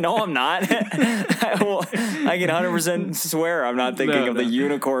 No, I'm not. I can 100% swear I'm not thinking of the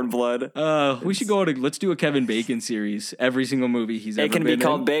unicorn blood. We should let's do a Kevin Bacon series. Every single movie he's ever been in. It can be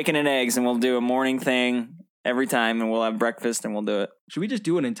called Bacon and Eggs, and we'll do a morning thing every time, and we'll have breakfast, and we'll do it. Should we just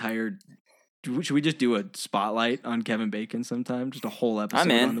do Should we just do a spotlight on Kevin Bacon sometime? Just a whole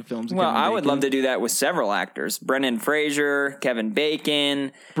episode on the films of Kevin Bacon? I would love to do that with several actors. Brendan Fraser, Kevin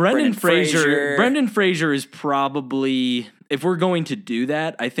Bacon. Brendan Fraser is probably, if we're going to do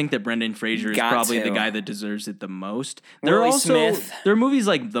that, I think that Brendan Fraser is probably the guy that deserves it the most. There are movies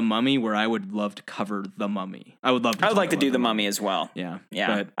like The Mummy where I would love to cover The Mummy. I would like to do The Mummy as well. Yeah.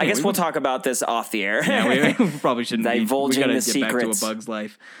 But I guess we'll talk about this off the air. Yeah, we probably shouldn't divulging the secrets. We gotta get back to A Bug's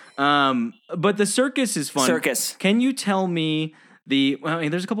Life. But the circus is fun. Can you tell me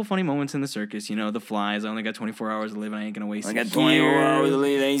there's a couple funny moments in the circus. You know, the flies. I only got 24 hours to live, and I ain't gonna waste it. I got 24 hours to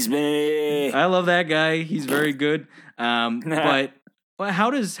live. I love that guy. He's very good. But how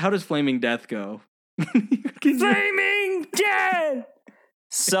does Flaming Death go? Flaming Death.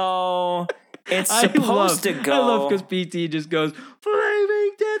 So it's supposed to go. I love because PT just goes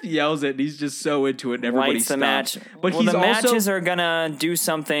Flaming Death, yells it, and he's just so into it, and everybody lights stops. The match. But the matches are gonna do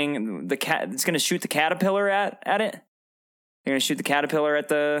something. It's gonna shoot the caterpillar at it. They're gonna shoot the caterpillar at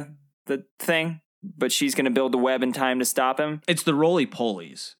the thing, but she's gonna build the web in time to stop him. It's the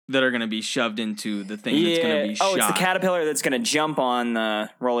roly-polies that are gonna be shoved into the thing that's gonna be shot. Oh, it's the caterpillar that's gonna jump on the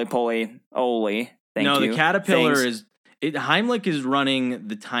roly-poly. The caterpillar Heimlich is running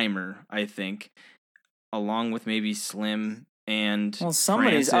the timer, I think, along with maybe Slim and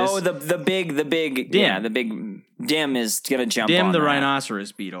somebody's Francis. the big Dim. Yeah, the big Dim is gonna jump on Dim the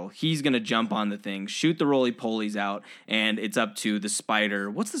rhinoceros beetle. He's gonna jump on the thing, shoot the roly-polies out, and it's up to the spider.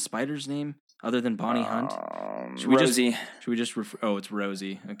 What's the spider's name other than Bonnie Hunt? Rosie. Should we just it's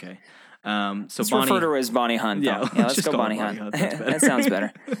Rosie. Okay. Let's refer to her as Bonnie Hunt. Yeah, let's go Bonnie Hunt. That sounds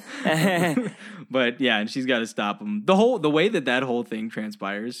better. But yeah, and she's got to stop him. The way that whole thing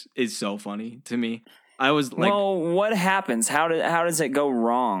transpires is so funny to me. I was like, what happens? How does it go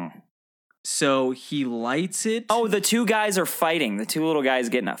wrong? So he lights it. Oh, the two guys are fighting. The two little guys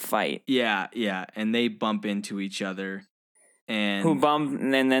get in a fight. Yeah, and they bump into each other. And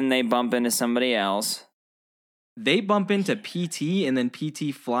then they bump into somebody else. They bump into PT, and then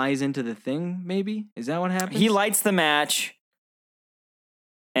PT flies into the thing, maybe? Is that what happens? He lights the match,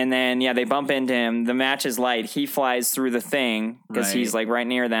 and then, they bump into him. The match is light. He flies through the thing, because he's, right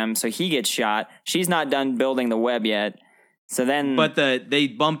near them, so he gets shot. She's not done building the web yet. So then... But they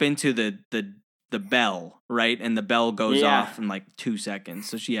bump into the bell, right? And the bell goes off in, 2 seconds,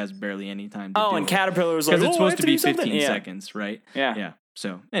 so she has barely any time to do and Caterpillar's because it's supposed to be 15 seconds, right? Yeah.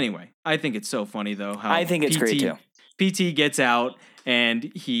 So anyway, I think it's so funny though how I think it's great too. PT gets out and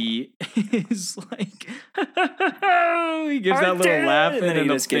he is like he gives that little laugh and then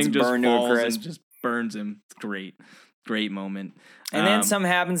the thing just falls and just burns him. It's great moment. And then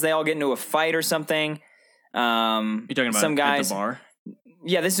something happens. They all get into a fight or something. You're talking about some guys at the bar?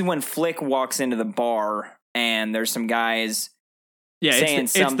 Yeah, this is when Flick walks into the bar and there's some guys saying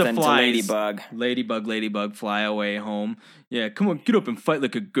something to Ladybug. Ladybug, fly away home. Yeah, come on, get up and fight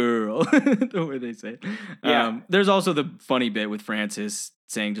like a girl. The way they say it. Yeah. There's also the funny bit with Francis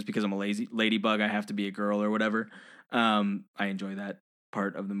saying, just because I'm a lazy ladybug, I have to be a girl or whatever. I enjoy that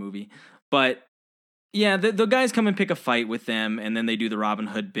part of the movie. But yeah, the guys come and pick a fight with them, and then they do the Robin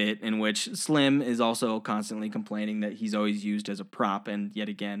Hood bit in which Slim is also constantly complaining that he's always used as a prop, and yet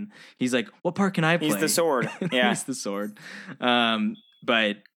again, he's like, what part can I play? He's the sword. Yeah. He's the sword.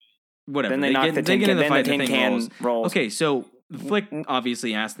 But whatever. Then they get in the fight, the tin can rolls. Okay, so Flick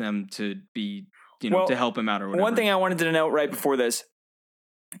obviously asked them to be, to help him out or whatever. One thing I wanted to note right before this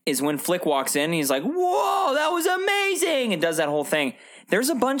is when Flick walks in, he's like, whoa, that was amazing, and does that whole thing. There's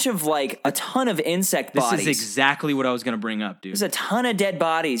a bunch of, a ton of insect bodies. This is exactly what I was going to bring up, dude. There's a ton of dead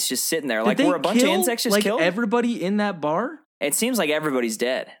bodies just sitting there. Were a bunch of insects just killed? Everybody in that bar? It seems like everybody's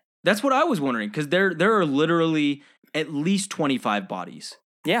dead. That's what I was wondering, because there are literally at least 25 bodies.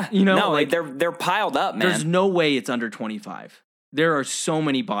 Yeah. They're piled up, man. There's no way it's under 25. There are so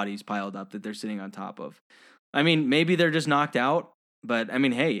many bodies piled up that they're sitting on top of. I mean, maybe they're just knocked out. But, I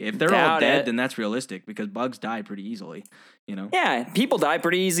mean, hey, if they're all dead, then that's realistic because bugs die pretty easily, Yeah, people die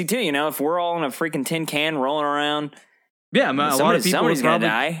pretty easy, too, If we're all in a freaking tin can rolling around, Yeah, a lot of people would probably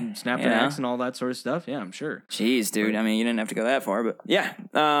die. Snap their necks and all that sort of stuff. Yeah, I'm sure. Jeez, dude. I mean, you didn't have to go that far, but yeah.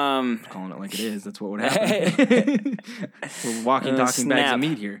 Calling it like it is. That's what would happen. We're walking, talking bags of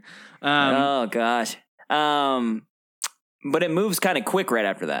meat here. Oh, gosh. But it moves kind of quick right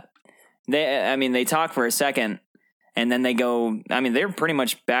after that. They talk for a second, and then they go. I mean, they're pretty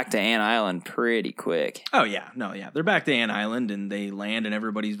much back to Ant Island pretty quick. Oh, yeah. No, yeah. They're back to Ant Island, and they land, and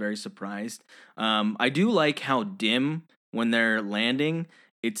everybody's very surprised. I do like how dim, when they're landing,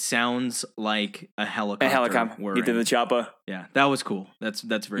 it sounds like a helicopter. A helicopter. You did the chopper. Yeah, that was cool. That's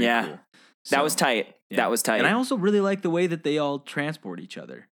very cool. So, that was tight. Yeah. That was tight. And I also really like the way that they all transport each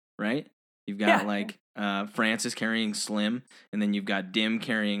other, right? You've got Francis carrying Slim, and then you've got Dim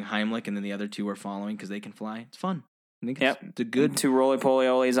carrying Heimlich, and then the other two are following because they can fly. It's fun. I think it's a good... 2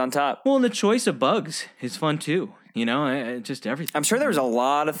 roly-poly-olies on top. Well, and the choice of bugs is fun too. You know, just everything. I'm sure there was a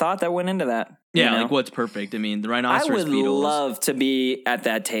lot of thought that went into that. Yeah, like what's perfect. I mean, the rhinoceros beetles. I would love to be at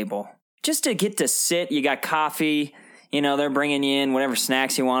that table. Just to get to sit. You got coffee. You know, they're bringing you in whatever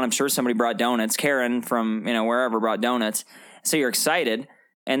snacks you want. I'm sure somebody brought donuts. Karen from, wherever brought donuts. So you're excited.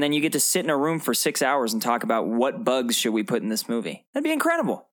 And then you get to sit in a room for 6 hours and talk about what bugs should we put in this movie. That'd be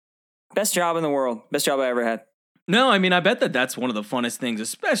incredible. Best job in the world. Best job I ever had. No, I mean, I bet that's one of the funnest things,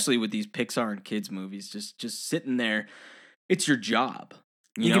 especially with these Pixar and kids movies. Just sitting there, it's your job.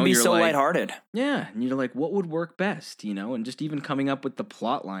 You can be so lighthearted. Yeah, and you're like, what would work best, And just even coming up with the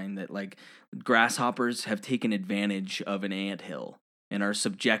plot line that, like, grasshoppers have taken advantage of an anthill and are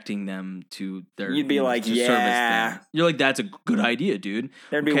subjecting them to their... You'd be like, yeah. You're like, that's a good idea, dude.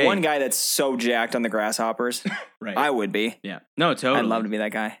 There'd be one guy that's so jacked on the grasshoppers. Right. I would be. Yeah. No, totally. I'd love to be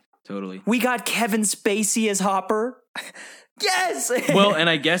that guy. Totally. We got Kevin Spacey as Hopper. Yes! Well, and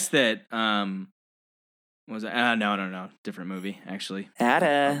I guess that... was it? No. Different movie, actually.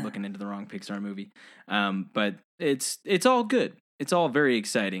 I'm looking into the wrong Pixar movie. But it's all good. It's all very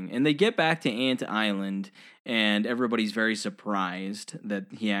exciting. And they get back to Ant Island, and everybody's very surprised that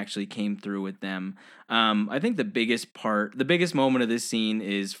he actually came through with them. I think the biggest moment of this scene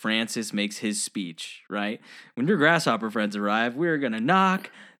is Francis makes his speech, right? When your grasshopper friends arrive, we're going to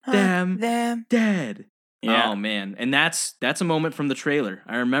knock them dead. Yeah. Oh, man. And that's a moment from the trailer.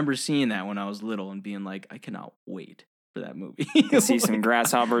 I remember seeing that when I was little and being like, I cannot wait for that movie. See some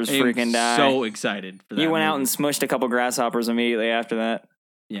grasshoppers freaking die. So excited for that. You went out and smushed a couple grasshoppers immediately after that.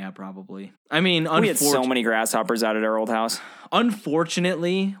 Yeah, probably. I mean, we had so many grasshoppers out at our old house.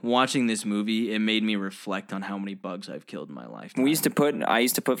 Unfortunately, watching this movie, it made me reflect on how many bugs I've killed in my life. I used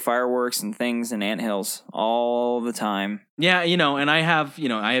to put fireworks and things in anthills all the time. Yeah, and I have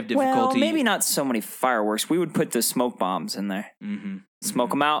difficulty. Well, maybe not so many fireworks. We would put the smoke bombs in there. Mm-hmm.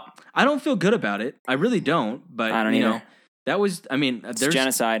 Smoke them out. I don't feel good about it. I really don't. But I don't either. That was. I mean, there's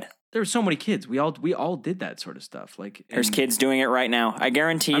genocide. There were so many kids. We all did that sort of stuff. Like there's kids doing it right now. I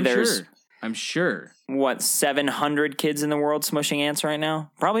guarantee I'm sure. What, 700 kids in the world smushing ants right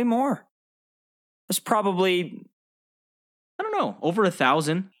now? Probably more. There's probably, I don't know, over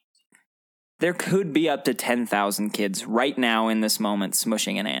 1,000. There could be up to 10,000 kids right now in this moment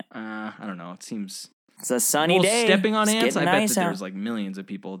smushing an ant. I don't know. It seems... It's a sunny day. Stepping on ants, I bet that there's like millions of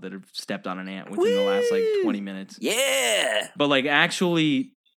people that have stepped on an ant within the last like 20 minutes. Yeah. But like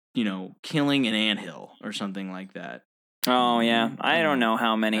actually, killing an anthill or something like that. Oh, yeah. I don't know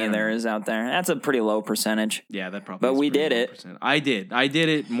how many there is out there. That's a pretty low percentage. Yeah, that probably But we did it. I did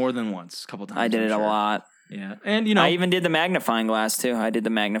it more than once, a couple times. I did it a lot. Yeah. And, I even did the magnifying glass, too. I did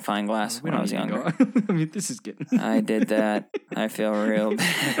the magnifying glass when I was younger. I mean, this is getting... I did that. I feel real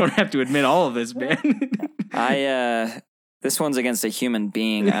bad. I don't have to admit all of this, man. This one's against a human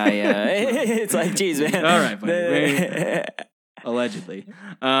being. It's like, geez, man. All right, buddy. Allegedly.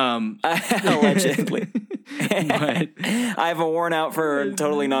 Allegedly. But I have a warrant out for a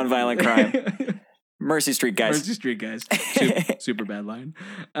totally nonviolent crime. Mercy Street, guys. Mercy Street, guys. Super bad line.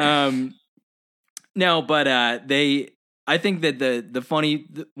 No, but I think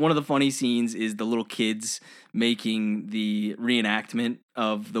that one of the funny scenes is the little kids making the reenactment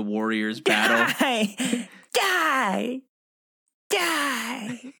of the Warriors battle. Die!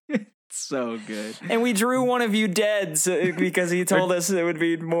 So good. And we drew one of you dead because he told us it would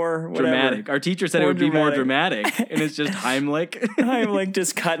be more dramatic. Our teacher said it would be more dramatic. And it's just Heimlich. Heimlich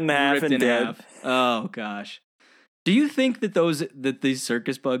just cut in half and dead. Half. Oh, gosh. Do you think that these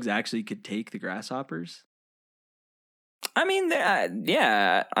circus bugs actually could take the grasshoppers? I mean,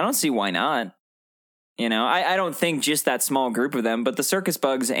 yeah, I don't see why not. I don't think just that small group of them, but the circus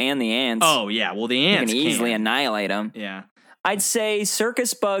bugs and the ants. Oh, yeah. Well, the ants can easily annihilate them. Yeah. I'd say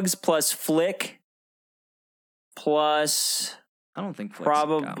circus bugs plus Flick plus I don't think Flicks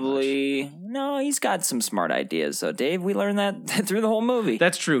probably no. He's got some smart ideas. So Dave, we learned that through the whole movie.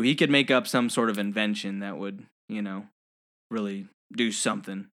 That's true. He could make up some sort of invention that would, really do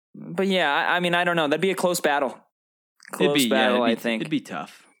something. But yeah, I mean, I don't know. That'd be a close battle. I think it'd be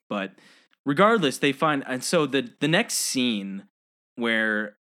tough. But regardless, they find, and so the next scene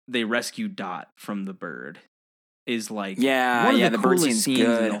where they rescue Dot from the bird is like one of the coolest scenes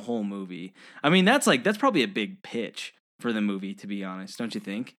in the whole movie. I mean, that's probably a big pitch for the movie, to be honest, don't you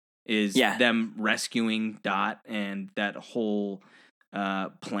think? Is them rescuing Dot and that whole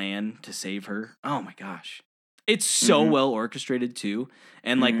plan to save her. Oh my gosh. It's so well orchestrated too.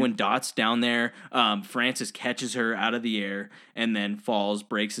 And like when Dot's down there, Francis catches her out of the air and then falls,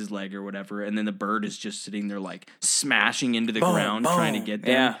 breaks his leg or whatever. And then the bird is just sitting there like smashing into the ground trying to get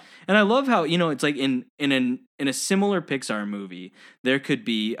them. Yeah. And I love how, it's like in a similar Pixar movie, there could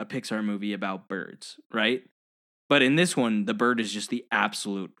be a Pixar movie about birds, right? But in this one, the bird is just the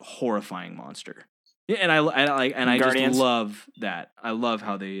absolute horrifying monster. Yeah, and I just love that. I love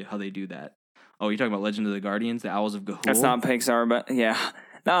how they do that. Oh, you're talking about Legend of the Guardians, the Owls of Ga'Hoole? That's not Pixar, but yeah.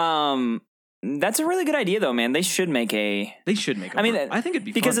 That's a really good idea, though, man. They should make a. I mean, I think it'd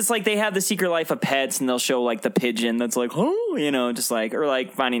be because fun. It's like they have the Secret Life of Pets, and they'll show like the pigeon that's like, oh, just like, or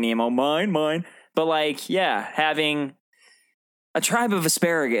like Finding Nemo, mine. But like, yeah, having a tribe of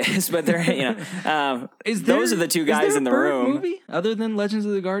asparagus, but they're those are the two guys in the room. Movie other than Legends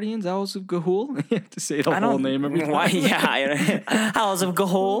of the Guardians, Owls of Ga'Hoole? You have to say the whole name every time. Why? Yeah, Owls of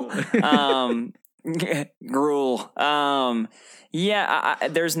Ga'Hoole. Gruel.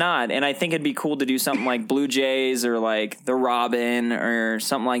 There's not, and I think it'd be cool to do something like Blue Jays or like The Robin or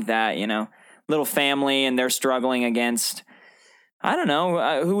something like that. Little family, and they're struggling against. I don't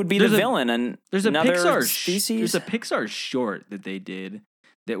know who would be the villain, and there's another Pixar species. There's a Pixar short that they did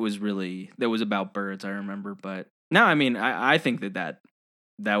that was about birds. I remember, but no, I mean, I think that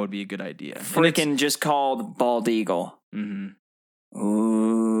would be a good idea. Freaking just called Bald Eagle. Mm-hmm.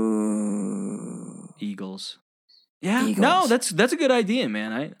 Ooh, Eagles. Yeah, Eagles. No, that's a good idea,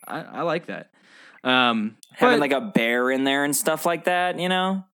 man. I like that. Having like a bear in there and stuff like that,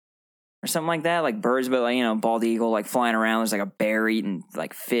 or something like that, like birds, but like, bald eagle, like flying around. There's like a bear eating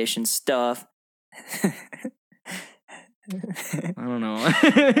like fish and stuff. I don't know.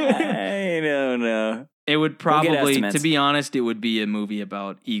 I don't know. It would probably, to be honest, it would be a movie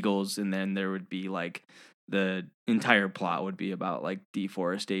about eagles, and then there would be like the entire plot would be about like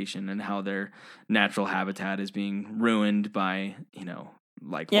deforestation and how their natural habitat is being ruined by,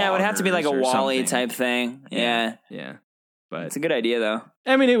 like it would have to be like a WALL-E type thing. Yeah. But it's a good idea, though.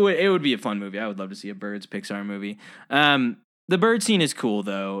 I mean, it would be a fun movie. I would love to see a Birds Pixar movie. The bird scene is cool,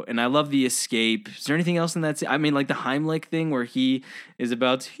 though, and I love the escape. Is there anything else in that scene? I mean, like the Heimlich thing where he's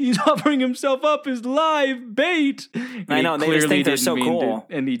offering himself up as live bait. I know, they just think they're so cool.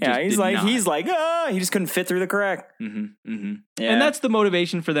 And he just couldn't fit through the crack. Mm-hmm, mm-hmm. Yeah. And that's the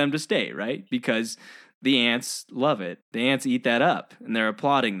motivation for them to stay, right? Because the ants love it. The ants eat that up, and they're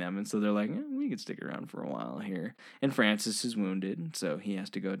applauding them. And so they're like, we could stick around for a while here. And Francis is wounded, so he has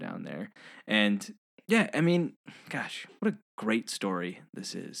to go down there. And yeah, I mean, gosh, what a great story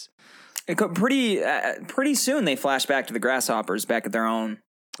this is. Pretty soon they flash back to the grasshoppers back at their own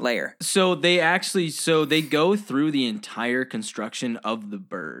lair. So they go through the entire construction of the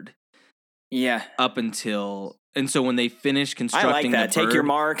bird. Yeah. Up until... And so when they finish constructing the bird, take your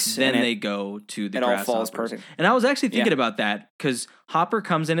marks, then they go to the grasshoppers. It all falls perfect. And I was actually thinking about that because Hopper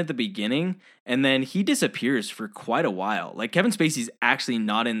comes in at the beginning and then he disappears for quite a while. Like Kevin Spacey's actually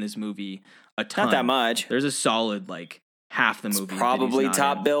not in this movie a ton. Not that much. There's a solid like half the movie. It's probably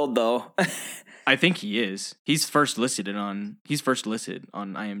top billed though. I think he is. He's first listed on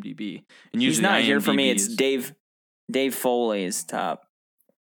IMDb. And usually he's not IMDb here for me. It's Dave Foley is top.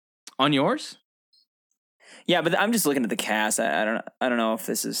 On yours? Yeah, but I'm just looking at the cast. I don't know if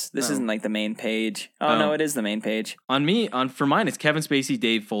this isn't like the main page. Oh no, it is the main page. For mine, it's Kevin Spacey,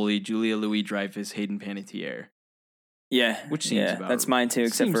 Dave Foley, Julia Louis-Dreyfus, Hayden Panettiere. Yeah, which seems that's mine too,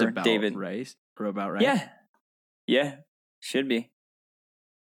 except for David. Right? Or about right? Yeah, should be.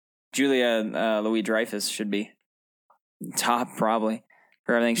 Julia Louis-Dreyfus should be top probably.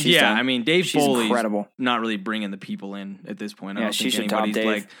 For everything she's done. I mean, Dave Foley's incredible. Not really bringing the people in at this point. I don't think anybody's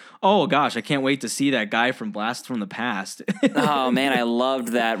like, oh gosh, I can't wait to see that guy from Blast from the Past. Oh man, I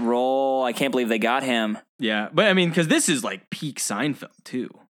loved that role. I can't believe they got him. Yeah, but I mean, because this is like peak Seinfeld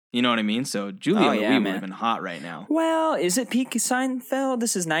too. You know what I mean? So Julia Louis would have been hot right now. Well, is it peak Seinfeld?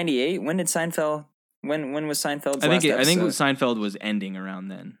 This is 98. When did Seinfeld? When was Seinfeld's last episode? I think Seinfeld was ending around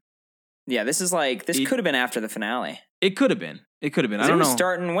then. Yeah, this is like this could have been after the finale. It could have been. I don't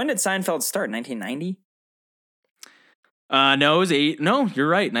know. When did Seinfeld start? 1990? No, it was 8. No, you're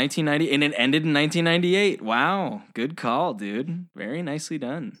right. 1990, and it ended in 1998. Wow, good call, dude. Very nicely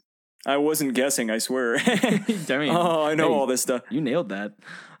done. I wasn't guessing, I swear. I know all this stuff. You nailed that.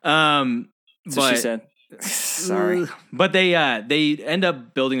 So she said. Sorry. But they end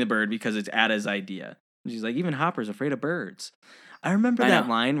up building the bird because it's Ada's idea. She's like, even Hopper's afraid of birds. I remember that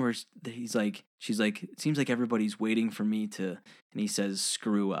line where she's like, it seems like everybody's waiting for me to, and he says,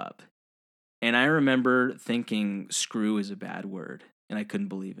 screw up. And I remember thinking screw is a bad word, and I couldn't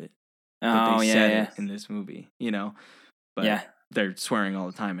believe it. But they said it in this movie, But they're swearing all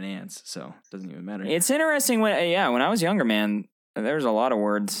the time in Ants, so it doesn't even matter. It's interesting when I was younger, man, there was a lot of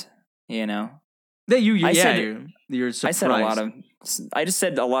words, That you're surprised. I just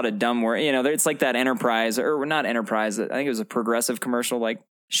said a lot of dumb words. It's like that Enterprise, or not Enterprise. I think it was a Progressive commercial, like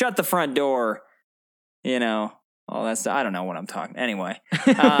shut the front door. All that stuff. I don't know what I'm talking. Anyway,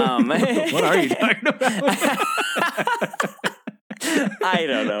 what are you talking about? I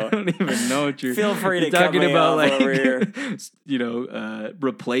don't know. I don't even know what you're. Feel free to talking about, over here.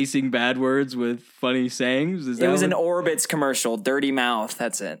 Replacing bad words with funny sayings. It was an Orbitz commercial. Dirty mouth.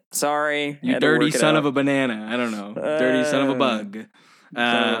 That's it. Sorry, you dirty son of a banana. I don't know. Dirty son of a bug.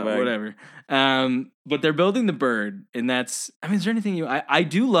 Whatever. But they're building the bird, and is there anything I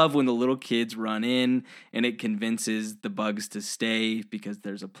do love when the little kids run in and it convinces the bugs to stay because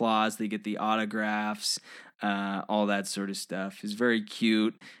there's applause. They get the autographs. All that sort of stuff is very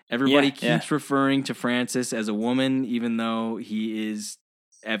cute. Everybody keeps referring to Francis as a woman, even though he is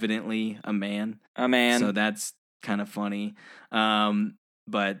evidently a man. So that's kind of funny.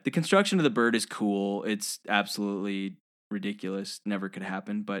 But the construction of the bird is cool. It's absolutely ridiculous. Never could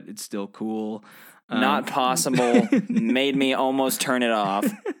happen, but it's still cool. Not possible. Made me almost turn it off.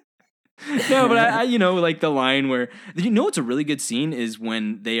 No, but I like the line where, what's a really good scene is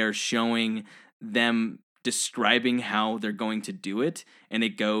when they are showing them describing how they're going to do it, and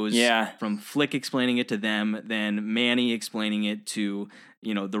it goes from Flick explaining it to them, then Manny explaining it to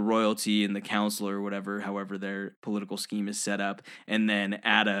the royalty and the council or whatever, however their political scheme is set up, and then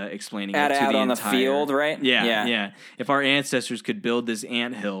Ada explaining it to the on the field, right? Yeah. If our ancestors could build this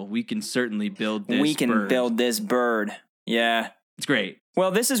anthill, we can certainly build this. We can bird. Build this bird. Yeah, it's great.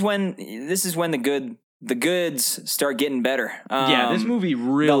 Well, this is when the goods start getting better. This movie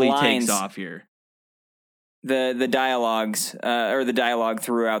really takes off here. The dialogues, or the dialogue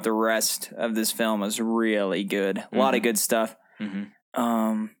throughout the rest of this film is really good. A lot of good stuff. Mm-hmm.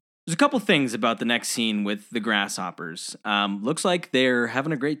 There's a couple things about the next scene with the grasshoppers. Looks like they're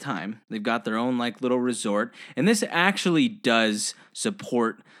having a great time. They've got their own little resort, and this actually does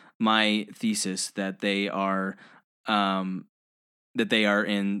support my thesis that they are in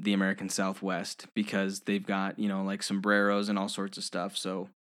the American Southwest, because they've got sombreros and all sorts of stuff. So.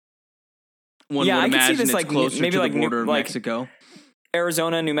 One would imagine see this it's closer maybe to the border of Mexico.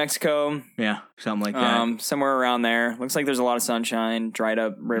 Arizona, New Mexico. Yeah, something like that. Somewhere around there. Looks like there's a lot of sunshine, dried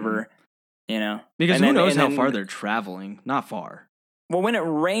up river, Because who knows how far they're traveling? Not far. Well, when it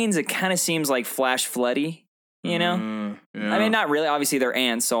rains, it kind of seems like flash floody, Yeah. I mean, not really. Obviously, they're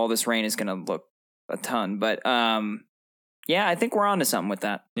ants, so all this rain is going to look a ton. But, I think we're on to something with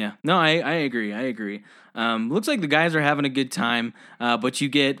that. Yeah. No, I agree. Looks like the guys are having a good time, but you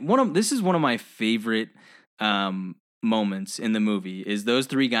get this is one of my favorite moments in the movie, is those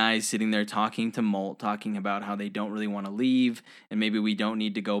three guys sitting there talking to Molt, talking about how they don't really want to leave, and maybe we don't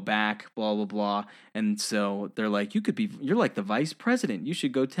need to go back, blah, blah, blah. And so they're like, you're like the vice president. You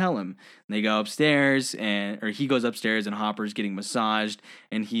should go tell him. And they go upstairs, or he goes upstairs, and Hopper's getting massaged,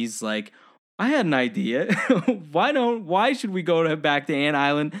 and he's like, I had an idea. Why should we go back to Ant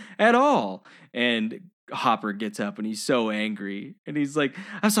Island at all? And Hopper gets up and he's so angry. And he's like,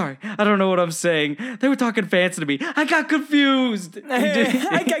 I'm sorry, I don't know what I'm saying. They were talking fancy to me. I got confused.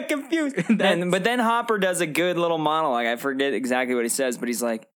 I got confused. But then Hopper does a good little monologue. I forget exactly what he says, but he's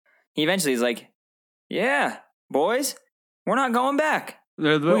like, yeah, boys, we're not going back.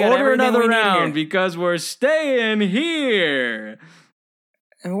 Order another round because we're staying here.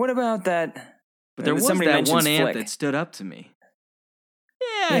 And what about that? But there was that one ant that stood up to me.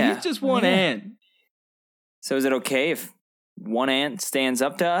 Yeah, he's just one ant. So is it okay if one ant stands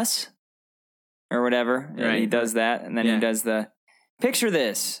up to us? Or whatever. Right. And he does that, and then he does the, picture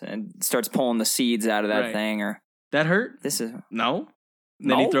this, and starts pulling the seeds out of that thing. Or that hurt? This is... No.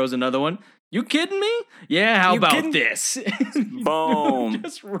 And then he throws another one. You kidding me? Yeah, how about this? Boom.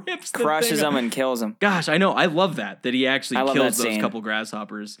 Just rips the crushes them and kills them. Gosh, I know. I love that he actually kills those couple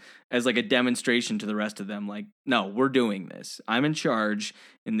grasshoppers as a demonstration to the rest of them. Like, no, we're doing this. I'm in charge,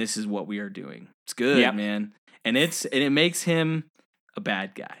 and this is what we are doing. It's good, man. And it makes him a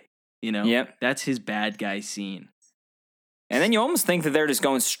bad guy. Yep. That's his bad guy scene. And then you almost think that they're just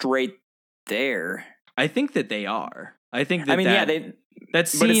going straight there. I think that they are. I think that. I mean, that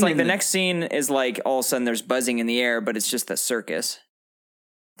scene. But it's like the next scene is like all of a sudden there's buzzing in the air, but it's just the circus.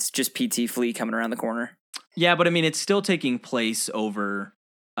 It's just PT Flea coming around the corner. Yeah, but I mean, it's still taking place over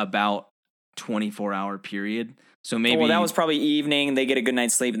about 24-hour period. So maybe. Well, that was probably evening. They get a good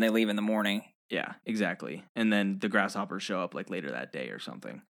night's sleep and they leave in the morning. Yeah, exactly. And then the grasshoppers show up like later that day or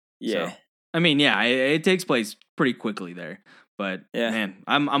something. Yeah. So, I mean, yeah, it takes place pretty quickly there. But man,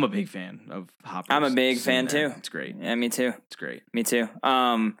 I'm a big fan of Hopper. I'm a big fan too. It's great. Yeah, me too. It's great. Me too.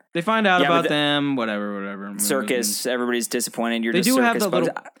 They find out about them, whatever. Circus. Everybody's disappointed. They do have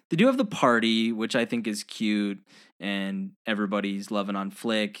they do have the party, which I think is cute, and everybody's loving on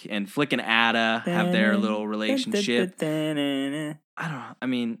Flick, and Flick and Ada have their little relationship. I don't know. I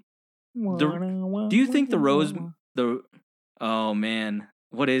mean, do you think oh man,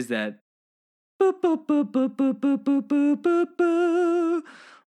 what is that?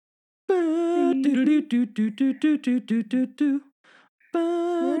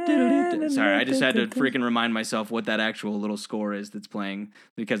 Sorry, I just had to freaking remind myself what that actual little score is that's playing,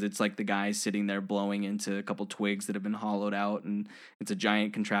 because it's like the guy sitting there blowing into a couple twigs that have been hollowed out, and it's a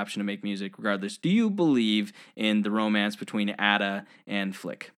giant contraption to make music. Regardless, do you believe in the romance between Ada and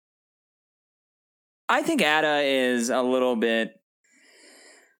Flick? I think Ada is a little bit.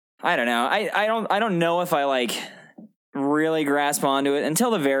 I don't know. I don't know if I like really grasp onto it until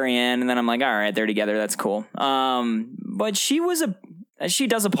the very end, and then I'm like, all right, they're together. That's cool. But she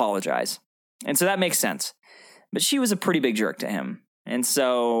does apologize, and so that makes sense. But she was a pretty big jerk to him, and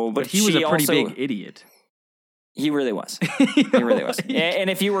so but he was a pretty big idiot. He really was. He really was.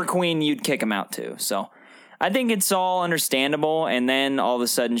 And if you were queen, you'd kick him out too. So I think it's all understandable. And then all of a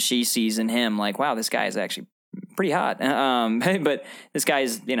sudden, she sees in him like, wow, this guy is actually pretty hot. But this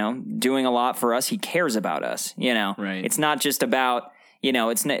guy's, doing a lot for us. He cares about us, Right. It's not just about,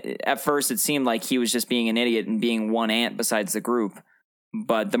 at first it seemed like he was just being an idiot and being one ant besides the group.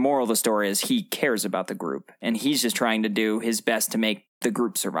 But the moral of the story is he cares about the group, and he's just trying to do his best to make the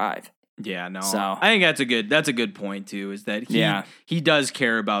group survive. Yeah, no. So, I think that's a good point too, is that he does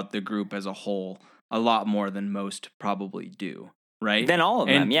care about the group as a whole a lot more than most probably do, right? Than all of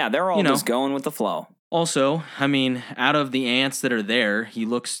them. Yeah, they're all just going with the flow. Also, I mean, out of the ants that are there, he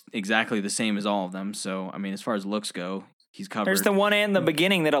looks exactly the same as all of them. So, I mean, as far as looks go, he's covered. There's the one ant in the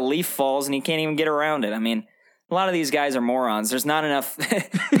beginning that a leaf falls and he can't even get around it. I mean, a lot of these guys are morons. There's not enough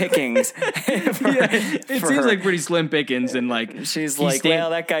pickings. It seems like pretty slim pickings, and like she's like, well,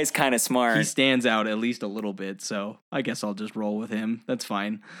 that guy's kind of smart. He stands out at least a little bit, so I guess I'll just roll with him. That's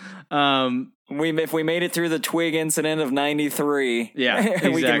fine. If we made it through the twig incident of '93, exactly.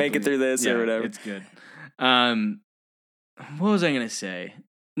 we can make it through this or whatever. It's good. What was I gonna say?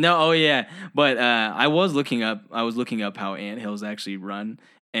 But I was looking up how anthills actually run,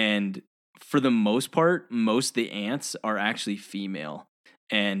 and for the most part, most of the ants are actually female,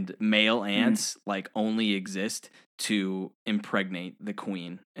 and male ants like only exist to impregnate the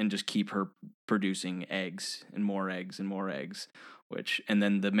queen and just keep her producing eggs and more eggs and more eggs, and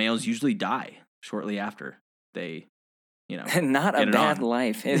then the males usually die shortly after they, not a bad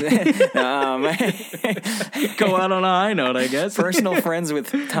life, is it? Go out on a high note, I guess. Personal friends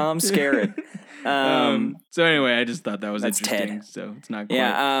with Tom Skerritt. So anyway, I just thought that was interesting. Ted. So it's not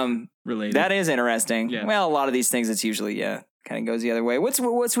quite related. That is interesting. Yeah. Well, a lot of these things, it's usually kind of goes the other way. What's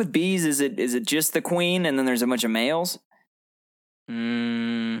with bees? Is it just the queen and then there's a bunch of males?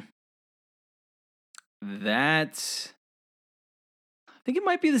 I think it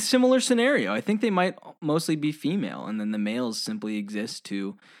might be the similar scenario. I think they might mostly be female, and then the males simply exist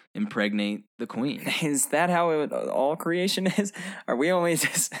to impregnate the queen. Is that how all creation is? Are we only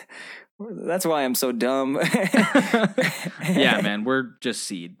just... That's why I'm so dumb. Yeah, man, we're just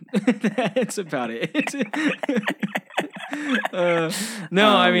seed. That's about it.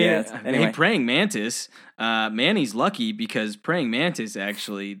 Anyway. Hey, praying mantis. Manny's lucky because praying mantis,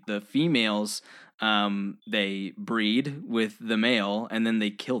 actually, the females, they breed with the male and then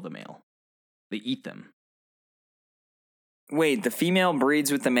they kill the male. They eat them. Wait, the female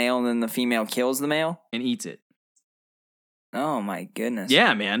breeds with the male and then the female kills the male? And eats it. Oh my goodness.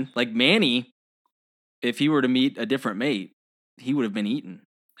 Yeah, man. Like Manny, if he were to meet a different mate, he would have been eaten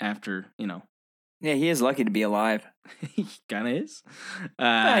after, Yeah, he is lucky to be alive. He kind of is.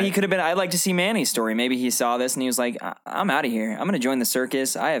 He could have been. I'd like to see Manny's story. Maybe he saw this and he was like, I'm out of here. I'm going to join the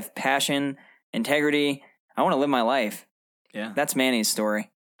circus. I have passion, integrity. I want to live my life. Yeah. That's Manny's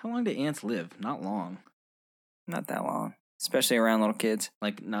story. How long do ants live? Not long. Not that long. Especially around little kids.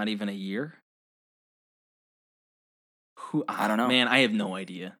 Like not even a year? I don't know. Man, I have no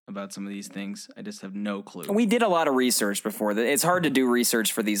idea about some of these things. I just have no clue. We did a lot of research before. It's hard to do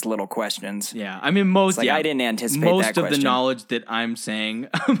research for these little questions. Yeah, I mean, I didn't anticipate most of the knowledge that I'm saying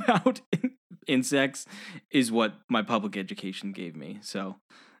about insects is what my public education gave me. So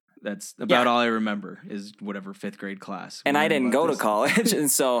that's about all I remember is whatever 5th grade class. And I didn't go to college, and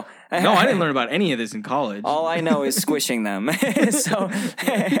so no, I didn't learn about any of this in college. All I know is squishing them.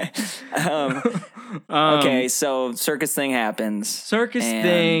 Okay, so circus thing happens.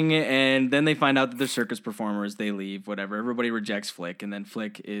 And then they find out that they're circus performers. They leave, whatever. Everybody rejects Flick, and then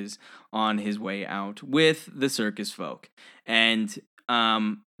Flick is on his way out with the circus folk. And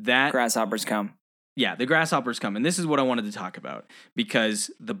that grasshoppers come. Yeah, the grasshoppers come. And this is what I wanted to talk about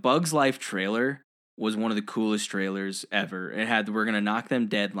because the Bugs Life trailer was one of the coolest trailers ever. It had the "We're Gonna Knock Them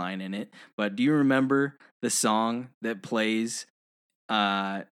Dead" line in it. But do you remember the song that plays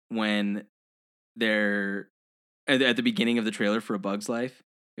when they're at the beginning of the trailer for A Bug's Life?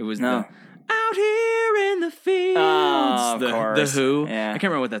 It was the "Out Here in the Fields." Oh, of course. The Who. Yeah. I can't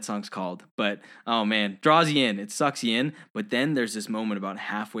remember what that song's called, but oh man, draws you in. It sucks you in. But then there's this moment about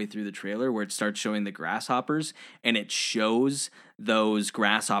halfway through the trailer where it starts showing the grasshoppers, and it shows those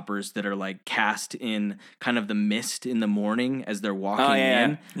grasshoppers that are like cast in kind of the mist in the morning as they're walking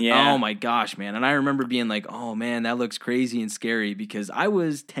in. Yeah. Oh my gosh, man. And I remember being like, oh man, that looks crazy and scary because I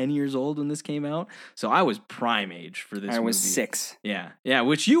was 10 years old when this came out. So I was prime age for this movie. I was 6. Yeah. Yeah,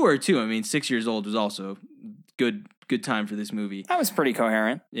 which you were too. I mean, 6 years old was also good time for this movie. I was pretty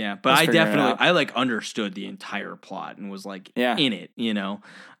coherent. Yeah, but I definitely I like understood the entire plot and was like in it, you know.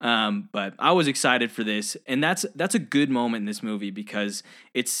 But I was excited for this, and that's a good moment in this movie because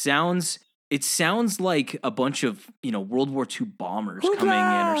it sounds like a bunch of, you know, World War II bombers coming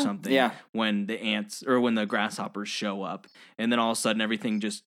in or something. Yeah. When the ants or when the grasshoppers show up, and then all of a sudden everything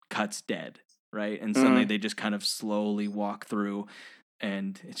just cuts dead, right? And suddenly they just kind of slowly walk through.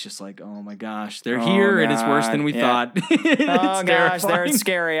 And it's just like, oh my gosh, they're here, and it's worse than we thought. Oh gosh, they're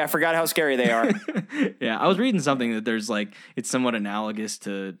scary. I forgot how scary they are. Yeah, I was reading something that there's like, it's somewhat analogous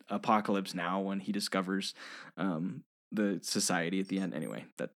to Apocalypse Now when he discovers the society at the end. Anyway,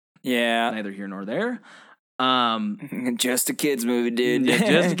 neither here nor there. Just a kids movie, dude. Yeah,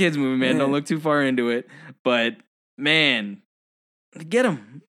 just a kids movie, man. Don't look too far into it. But man, get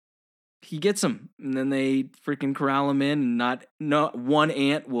him. He gets them, and then they freaking corral him in, and not one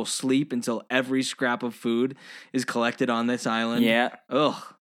ant will sleep until every scrap of food is collected on this island. Yeah. Ugh.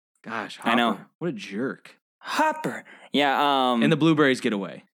 Gosh, Hopper. I know. What a jerk. Hopper. Yeah. And the blueberries get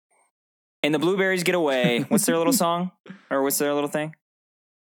away. What's their little song? Or what's their little thing?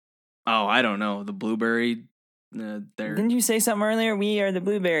 Oh, I don't know. The blueberry. Didn't you say something earlier? We are the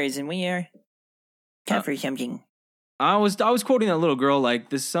blueberries, and we are for something. I was quoting that little girl like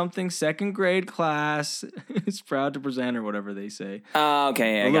this something second grade class is proud to present or whatever they say. Oh,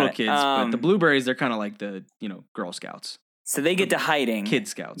 okay, yeah, the little kids, but the blueberries they're kind of like the, you know, Girl Scouts. So they get to hiding. Kid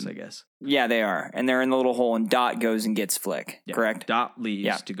Scouts, I guess. Yeah, they are, and they're in the little hole, and Dot goes and gets Flick. Yeah. Correct. Dot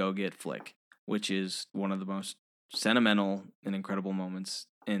leaves to go get Flick, which is one of the most sentimental and incredible moments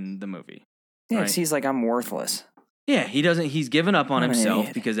in the movie. Yeah, because he's like, I'm worthless. Yeah, he's given up on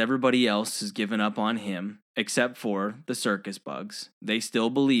himself because everybody else has given up on him except for the circus bugs. They still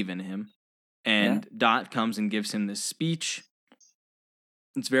believe in him. And Dot comes and gives him this speech.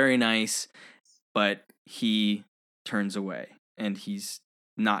 It's very nice, but he turns away and he's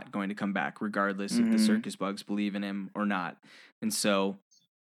not going to come back regardless if the circus bugs believe in him or not. And so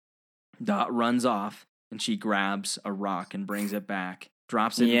Dot runs off and she grabs a rock and brings it back.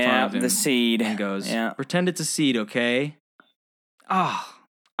 Drops it in front of him. The seed. And goes, pretend it's a seed, okay? Oh,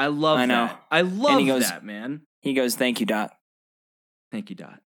 I love that. I love that, man. He goes, thank you, Dot. Thank you,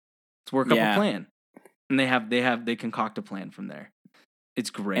 Dot. Let's work up a plan. And they concoct a plan from there. It's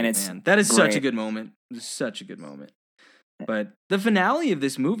great, man. That is such a good moment. It's such a good moment. But the finale of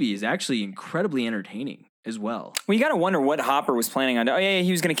this movie is actually incredibly entertaining as well. Well, you got to wonder what Hopper was planning on. Oh, yeah,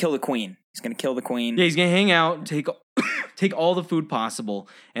 he was going to kill the queen. He's going to kill the queen. Yeah, he's going to hang out, take all the food possible,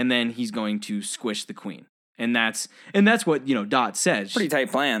 and then he's going to squish the queen. And that's what, you know, Dot says. Pretty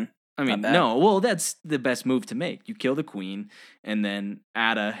tight plan. I mean, no, well, that's the best move to make. You kill the queen, and then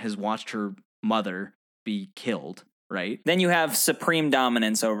Ada has watched her mother be killed, right? Then you have supreme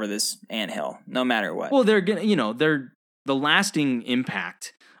dominance over this anthill, no matter what. Well, they're gonna, you know, the lasting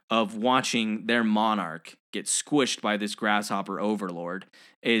impact of watching their monarch get squished by this grasshopper overlord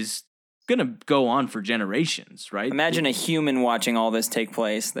is gonna go on for generations, right? Imagine a human watching all this take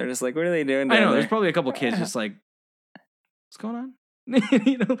place. They're just like, what are they doing? I know, there's probably a couple kids just like, what's going on?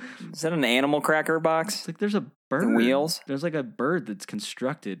 You know, is that an animal cracker box? It's like there's a bird. The wheels. There's like a bird that's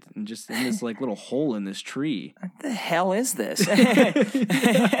constructed and just in this like little hole in this tree. What the hell is this?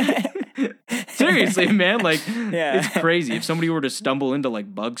 Seriously, man, like it's crazy. If somebody were to stumble into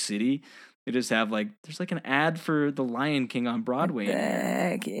like Bug City, they just have like there's like an ad for the Lion King on Broadway. What the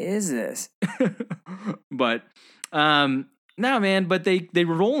heck is this? But no, man, but they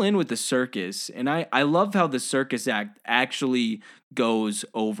roll in with the circus, and I love how the circus act actually goes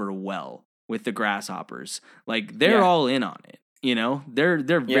over well with the grasshoppers. Like they're all in on it, you know? They're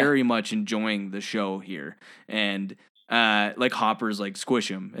very much enjoying the show here. And like Hopper's like squish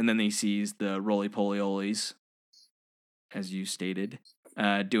him, and then he sees the roly-poly-olies, as you stated,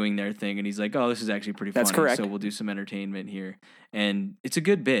 doing their thing, and he's like, "Oh, this is actually pretty funny." That's correct. So we'll do some entertainment here, and it's a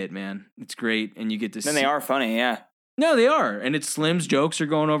good bit, man. It's great, and you get to. Then they are funny, yeah. No, they are, and it's Slim's jokes are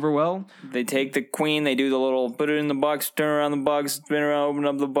going over well. They take the queen, they do the little put it in the box, turn around the box, spin around, open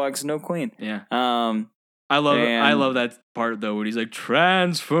up the box, no queen. Yeah. I love that part though when he's like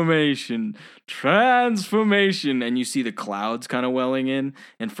transformation, and you see the clouds kind of welling in,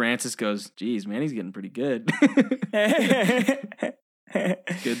 and Francis goes, "Geez, man, he's getting pretty good."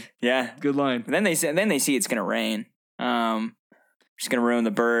 Good. Yeah. Good line. But then they see it's gonna rain. Just gonna ruin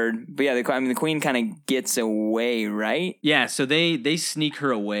the bird. But yeah, the queen kind of gets away, right? Yeah. So they sneak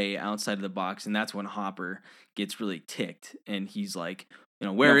her away outside of the box, and that's when Hopper gets really ticked, and he's like, you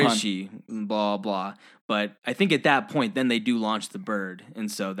know, where is she? Blah blah. But I think at that point, then they do launch the bird,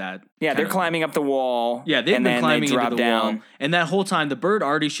 and so that they're climbing up the wall. Yeah, they've been climbing into the wall, and that whole time the bird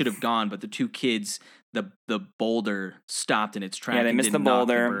already should have gone, but the two kids. The boulder stopped in its track. Yeah, they missed the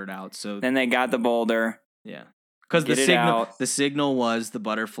boulder. The bird out. So then they got the boulder. Yeah, because the signal was the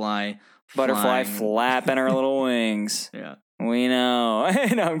butterfly flapping her little wings. Yeah, we know.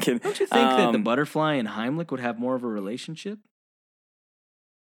 No, I'm kidding. Don't you think that the butterfly and Heimlich would have more of a relationship?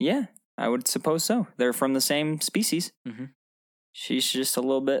 Yeah, I would suppose so. They're from the same species. Mm-hmm. She's just a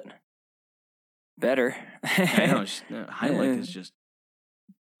little bit better. I know. Heimlich is just.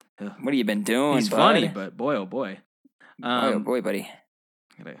 What have you been doing? He's funny, but boy, oh boy. Boy, oh boy, buddy.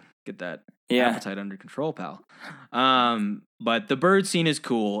 Gotta get that appetite under control, pal. But the bird scene is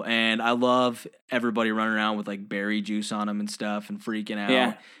cool, and I love everybody running around with like berry juice on them and stuff and freaking out.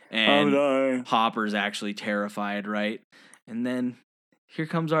 Yeah. And Hopper's actually terrified, right? And then here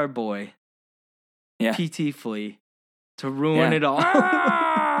comes our boy, P.T. Flea, to ruin it all.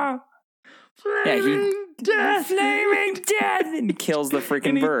 Flaming death, and he kills the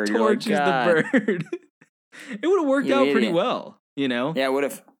freaking bird. He torches the bird. It would have worked out pretty well, you know? Yeah, it would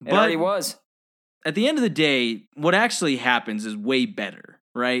have. It already was. At the end of the day, what actually happens is way better,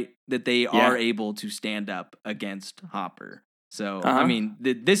 right? That they are able to stand up against Hopper. So, I mean,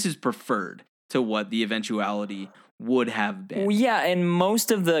 this is preferred to what the eventuality would have been. Well, yeah, and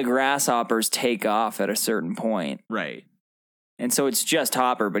most of the grasshoppers take off at a certain point. Right. And so it's just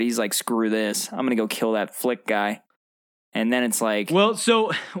Hopper, but he's like, screw this. I'm going to go kill that Flick guy. And then it's like... Well,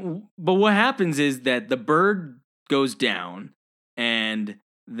 so... But what happens is that the bird goes down, and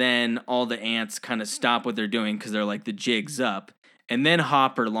then all the ants kind of stop what they're doing because they're like, the jig's up. And then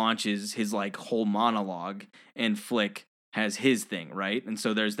Hopper launches his like whole monologue, and Flick has his thing, right? And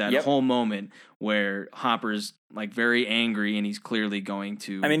so there's that whole moment where Hopper's like very angry, and he's clearly going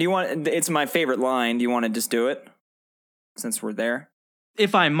to... I mean, it's my favorite line. Do you want to just do it? Since we're there?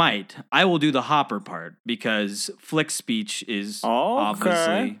 If I might, I will do the Hopper part because Flick's speech is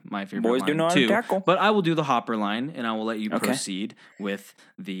obviously my favorite Boys line do not too. tackle. But I will do the Hopper line, and I will let you proceed with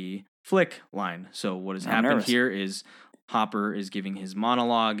the Flick line. So what has happened here is Hopper is giving his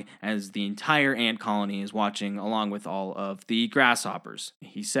monologue as the entire ant colony is watching along with all of the grasshoppers.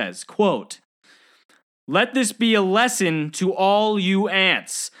 He says, quote, "Let this be a lesson to all you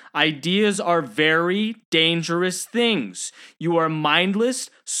ants. Ideas are very dangerous things. You are mindless,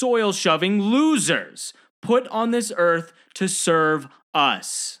 soil-shoving losers, put on this earth to serve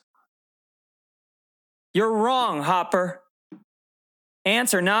us." You're wrong, Hopper.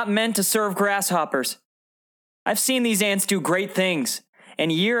 Ants are not meant to serve grasshoppers. I've seen these ants do great things,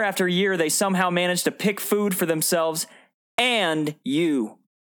 and year after year they somehow manage to pick food for themselves and you.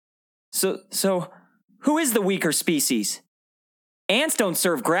 So who is the weaker species? Ants don't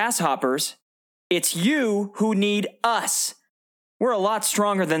serve grasshoppers. It's you who need us. We're a lot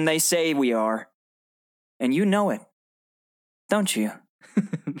stronger than they say we are. And you know it. Don't you?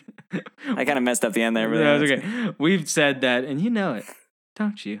 I kind of messed up the end there. But yeah, it's okay. We've said that, and you know it.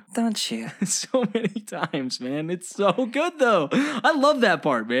 Don't you? Don't you? So many times, man. It's so good, though. I love that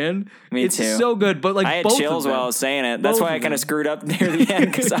part, man. Me it's too. It's so good, but like I had both chills of them, while I was saying it. That's why I kind of screwed up near the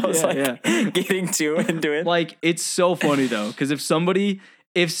end because I was getting too into it. Like, it's so funny, though, because if somebody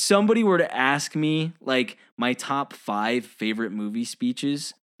were to ask me, like, my top 5 favorite movie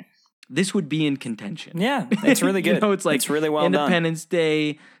speeches, this would be in contention. Yeah, it's really good. It's like it's really well Independence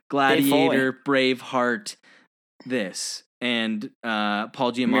Day, Gladiator, Braveheart, this, and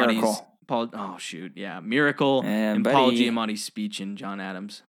Paul Giamatti's Miracle. Miracle, and Paul Giamatti's speech in John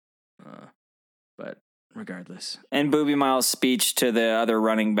Adams. But regardless, and Boobie Miles' speech to the other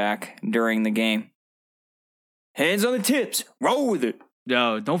running back during the game. Hands on the tips, roll with it.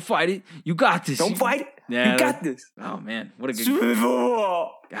 No, don't fight it. You got this. Don't fight it. Yeah, you got this. Oh man, what a good.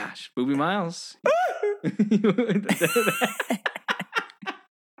 Gosh, Boobie Miles.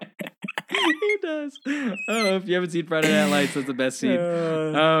 He does. Oh, if you haven't seen Friday Night Lights, that's the best scene.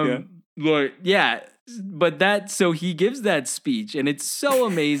 So he gives that speech, and it's so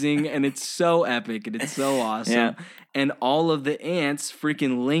amazing, and it's so epic, and it's so awesome. Yeah. And all of the ants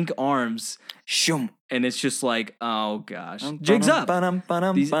freaking link arms. Shum. And it's just like, oh gosh, jigs up.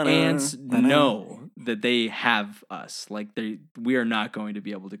 These ants know that they have us. Like we are not going to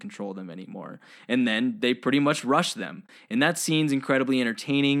be able to control them anymore. And then they pretty much rush them. And that scene's incredibly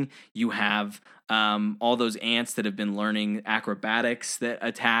entertaining. You have all those ants that have been learning acrobatics that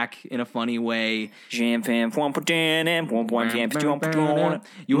attack in a funny way. You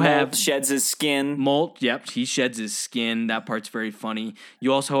have sheds his skin. Molt, yep, he sheds his skin. That part's very funny.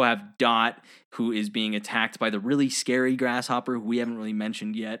 You also have Dot, who is being attacked by the really scary grasshopper, who we haven't really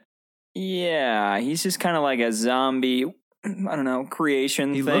mentioned yet. Yeah, he's just kind of like a zombie, I don't know,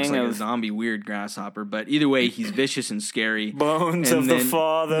 creation he thing. He looks like a zombie weird grasshopper, but either way, he's vicious and scary. Bones of the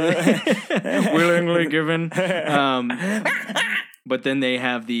father. Willingly given. But then they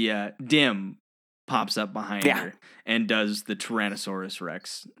have the Dim pops up behind her and does the Tyrannosaurus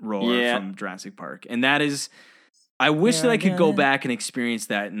Rex roar from Jurassic Park. And that is... I wish that I could go back and experience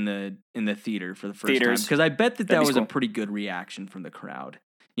that in the theater for the first time, because I bet that was a pretty good reaction from the crowd.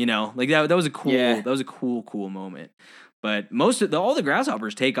 You know, like that was a cool moment. But all the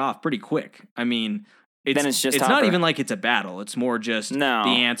grasshoppers take off pretty quick. I mean, it's not even like it's a battle. It's more just the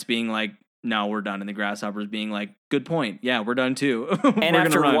ants being like, no, we're done. And the grasshoppers being like, good point. Yeah, we're done too. And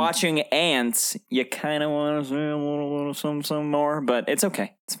after watching Ants, you kind of want to say a little some more, but it's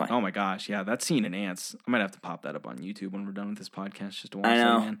okay. It's fine. Oh my gosh. Yeah, that scene in Ants. I might have to pop that up on YouTube when we're done with this podcast just to watch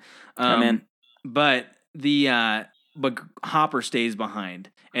that again. I'm in. But but Hopper stays behind.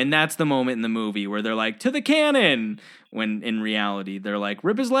 And that's the moment in the movie where they're like, to the cannon! When in reality, they're like,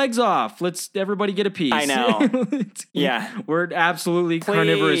 rip his legs off. Let's everybody get a piece. I know. Yeah. We're absolutely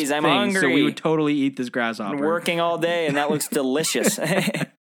carnivorous things, hungry. So we would totally eat this grasshopper. Been working all day, and that looks delicious. And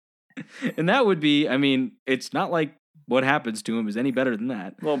that would be, I mean, it's not like what happens to him is any better than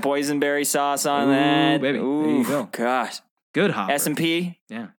that. A little boysenberry sauce on that. Baby. Ooh, there you go. Gosh. Good Hopper. S&P.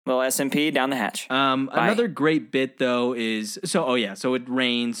 Yeah. Little S&P down the hatch. Another great bit, though, is... So it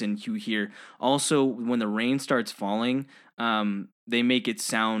rains, and you hear... Also, when the rain starts falling, they make it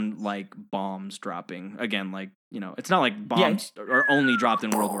sound like bombs dropping. Again, like, you know, it's not like bombs are only dropped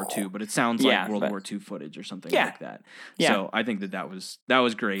in World War II, but it sounds like World War II footage or something like that. Yeah. So I think that was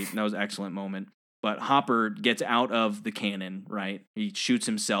great. And that was an excellent moment. But Hopper gets out of the cannon, right? He shoots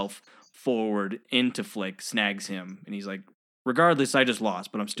himself forward into Flick, snags him, and he's like, regardless, I just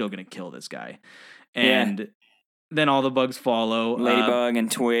lost, but I'm still going to kill this guy. And then all the bugs follow. Ladybug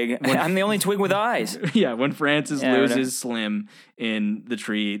and Twig. I'm the only Twig with eyes. Yeah, when Francis loses Slim in the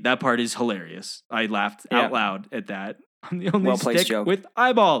tree, that part is hilarious. I laughed out loud at that. I'm the only stick joke with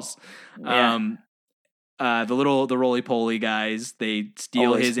eyeballs. Yeah. The roly-poly guys, they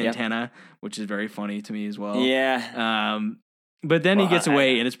steal his antenna, which is very funny to me as well. Yeah. But then he gets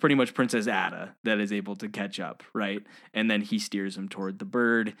away, and it's pretty much Princess Ada that is able to catch up, right? And then he steers him toward the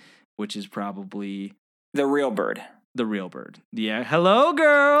bird, which is probably... The real bird. The real bird. Yeah. Hello,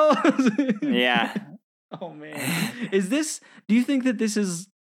 girl! Yeah. Oh, man. Do you think that this is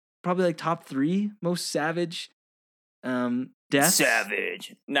probably like top 3 most savage deaths?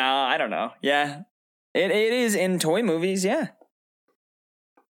 Savage. No, I don't know. Yeah. It is in toy movies, yeah.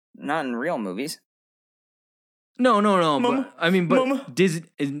 Not in real movies. No. But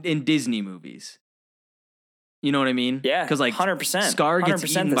in Disney movies. You know what I mean? Yeah. Because like 100%. Scar gets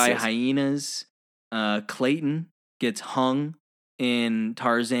eaten by hyenas. Clayton gets hung in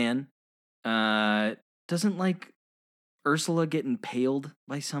Tarzan. Doesn't like Ursula get impaled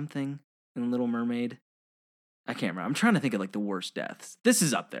by something in Little Mermaid? I can't remember. I'm trying to think of like the worst deaths. This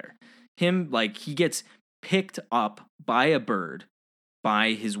is up there. Him, like, he gets picked up by a bird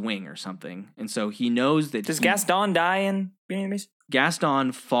by his wing or something. And so he knows that... Does Gaston die in Beauty and the Beast?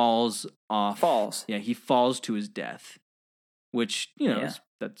 Gaston falls off. Falls. Yeah, he falls to his death, which,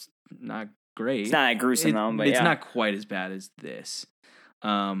 that's not great. It's not that gruesome, though, but it's not quite as bad as this.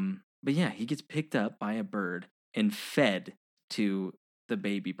 But yeah, he gets picked up by a bird and fed to the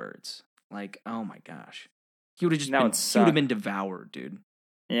baby birds. Like, oh my gosh. He would have been devoured, dude.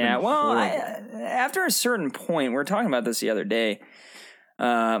 Yeah, well, after a certain point, we were talking about this the other day,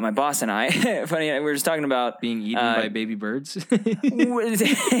 my boss and I, we were just talking about... being eaten by baby birds?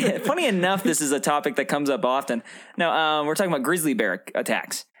 Funny enough, this is a topic that comes up often. No, we're talking about grizzly bear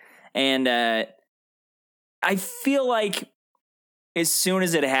attacks. And I feel like as soon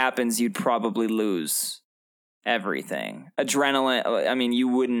as it happens, you'd probably lose everything. Adrenaline, I mean,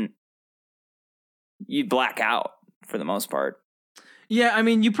 you'd black out for the most part. Yeah, I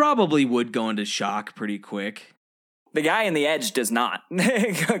mean, you probably would go into shock pretty quick. The guy in The Edge does not,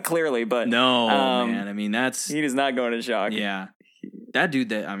 clearly, but... No, man, I mean, he does not go into shock. Yeah. That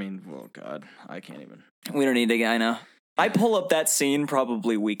dude oh, God, I can't even... We don't need the guy now. I pull up that scene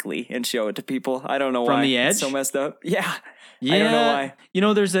probably weekly and show it to people. I don't know why. From The Edge? It's so messed up. Yeah. Yeah. I don't know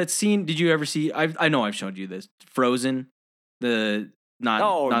why. There's that scene. Did you ever see... I know I've showed you this. Frozen.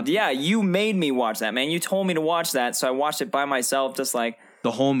 Yeah, you made me watch that, man. You told me to watch that, so I watched it by myself, just like...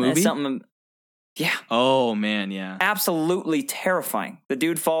 The whole movie? Something... Yeah. Oh, man, yeah. Absolutely terrifying. The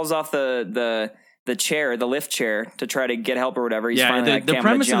dude falls off the chair, the lift chair, to try to get help or whatever. He's the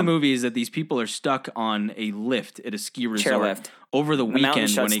premise of the movie is that these people are stuck on a lift at a ski resort over the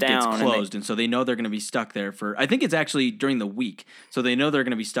weekend when it gets closed. And so they know they're going to be stuck there for, I think it's actually during the week. So they know they're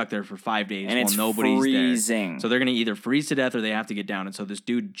going to be stuck there for 5 days and while nobody's freezing. there. So they're going to either freeze to death or they have to get down. And so this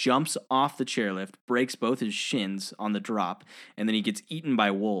dude jumps off the chairlift, breaks both his shins on the drop, and then he gets eaten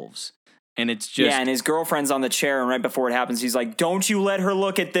by wolves. And it's just... Yeah, and his girlfriend's on the chair, and right before it happens, he's like, don't you let her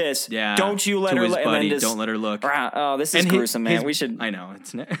look at this. Yeah. Don't you let her look. Buddy, don't let her look. Oh, this is gruesome, man. We should... I know.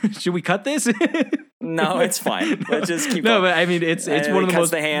 Should we cut this? No, it's fine. Let's just keep No, but I mean, it's one of the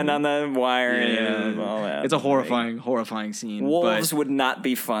most... the hand on the wire. Yeah. And all that. It's a horrifying scene. Wolves would not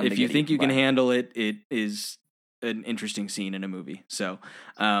be fun. If you think you can handle it, it is an interesting scene in a movie. So,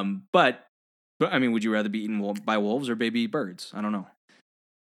 but I mean, would you rather be eaten by wolves or baby birds? I don't know.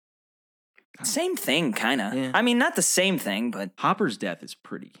 Same thing, kind of. Yeah. I mean, not the same thing, but... Hopper's death is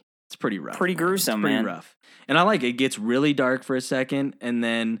pretty rough. Pretty gruesome, man. Pretty rough. And I like it. It gets really dark for a second, and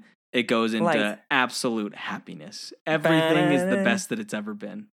then it goes into absolute happiness. Everything is the best that it's ever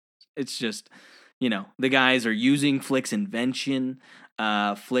been. It's just, the guys are using Flick's invention.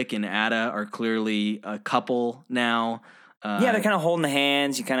 Flick and Ada are clearly a couple now. Yeah, they're kind of holding the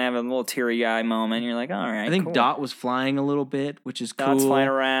hands. You kind of have a little teary-eye moment. You're like, all right, I think cool. Dot was flying a little bit, which is cool. Dot's flying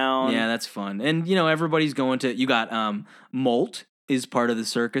around. Yeah, that's fun. And, everybody's going to... You got Molt is part of the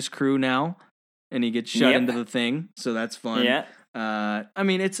circus crew now, and he gets shut into the thing, so that's fun. Yeah. I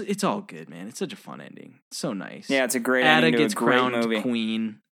mean, it's all good, man. It's such a fun ending. It's so nice. Yeah, it's a great Ada ending to gets a great crowned movie.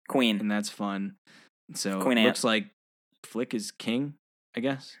 Queen, and that's fun. So Queen it Ant. looks like Flick is king, I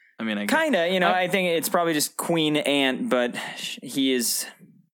guess. I mean, kind of, I think it's probably just Queen Ant, but he is...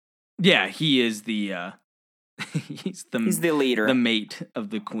 Yeah, he is the... he's the leader. The mate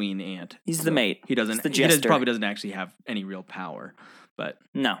of the Queen Ant. He's the mate. He doesn't... He probably doesn't actually have any real power, but...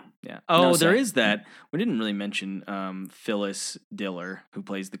 No. Yeah. Oh, there is that. We didn't really mention Phyllis Diller, who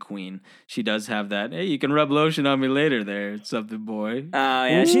plays the Queen. She does have that, hey, you can rub lotion on me later there, something boy. Oh,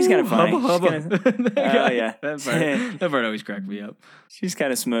 yeah, she's kind of funny. Hubba. Yeah. That part always cracked me up. She's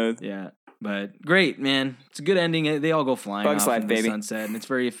kind of smooth. Yeah. But great, man. It's a good ending. They all go flying Bugs off life, into the baby. sunset, and it's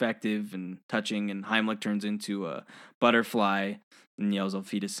very effective and touching, and Heimlich turns into a butterfly and yells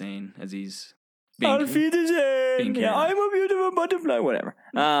Auf Wiedersehen as he's... Auf Wiedersehen! Yeah, I'm a beautiful butterfly, whatever.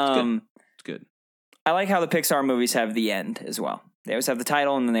 It's good. I like how the Pixar movies have the end as well. They always have the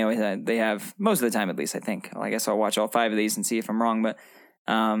title, and then they have, most of the time at least, I think. Well, I guess I'll watch all 5 of these and see if I'm wrong, but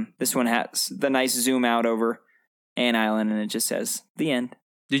this one has the nice zoom out over Ant Island, and it just says, the end.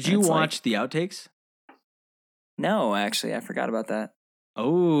 Did you watch the outtakes? No, actually, I forgot about that.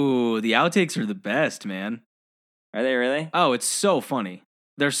 Oh, the outtakes are the best, man. Are they really? Oh, it's so funny.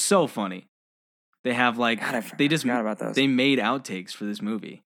 They're so funny. They have God, I forgot about those. They made outtakes for this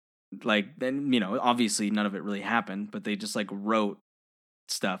movie. Like, then, obviously none of it really happened, but they just wrote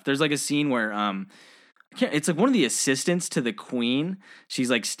stuff. There's a scene where it's one of the assistants to the Queen.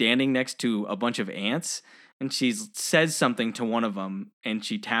 She's standing next to a bunch of ants, and she says something to one of them, and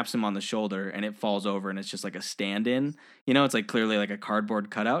she taps him on the shoulder, and it falls over, and it's just like a stand-in. You know, it's like clearly like a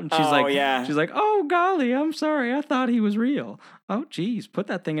cardboard cutout, and she's she's like, "Oh golly, I'm sorry, I thought he was real. Oh geez, put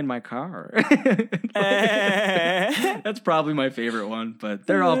that thing in my car." That's probably my favorite one, but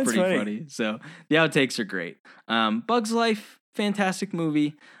they're all pretty funny. So the outtakes are great. Bug's Life, fantastic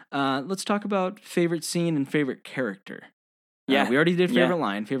movie. Let's talk about favorite scene and favorite character. Yeah, we already did favorite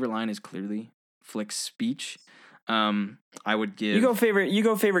line. Favorite line is clearly Flick's speech. I would give you go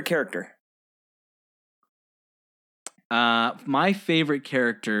favorite character. My favorite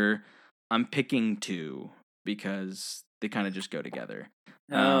character, I'm picking two because they kind of just go together.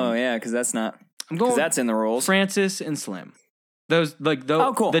 Because that's not. I'm going. Because that's in the rules. Francis and Slim. Those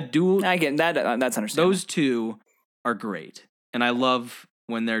Oh, cool. The dual. I get that. That's understandable. Those two are great, and I love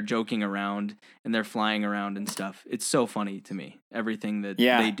when they're joking around and they're flying around and stuff. It's so funny to me, everything that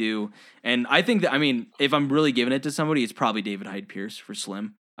they do. And I think that, I mean, if I'm really giving it to somebody, it's probably David Hyde Pierce for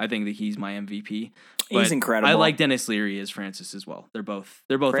Slim. I think that he's my MVP. He's incredible. I like Dennis Leary as Francis as well. They're both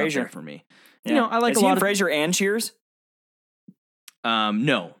up there for me. Yeah. You know, I like a lot of Frasier and Cheers.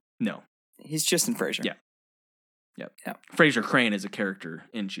 No. He's just in Frasier. Yeah. Frasier Crane is a character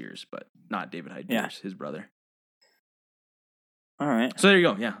in Cheers, but not David Hyde Pierce, his brother. All right. So there you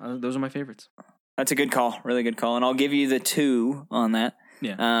go. Yeah, those are my favorites. That's a good call. Really good call. And I'll give you the 2 on that.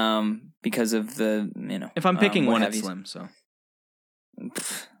 Yeah. Because of the, if I'm picking one, it's Slim, so.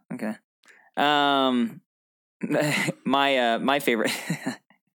 Okay. My favorite.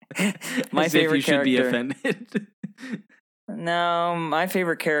 My As favorite if you character. Should be offended. No, my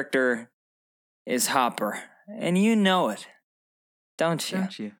favorite character is Hopper. And you know it. Don't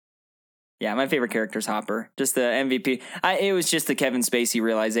you? Yeah, my favorite character is Hopper. Just the MVP. It was just the Kevin Spacey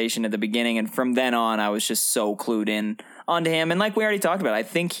realization at the beginning, and from then on, I was just so clued in onto him. And like we already talked about, I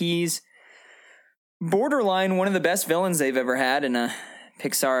think he's borderline one of the best villains they've ever had in a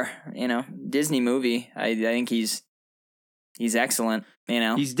Pixar, Disney movie. I think he's excellent.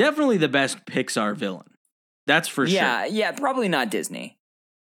 He's definitely the best Pixar villain. That's for sure. Yeah, probably not Disney.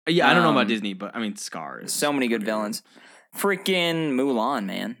 Yeah, I don't know about Disney, but I mean, Scar is so many good villains. Freaking Mulan,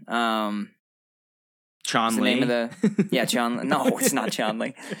 man. Chun Li. Name of the Chun. No, it's not Chun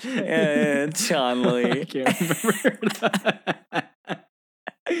Li. Chun Li. I can't remember.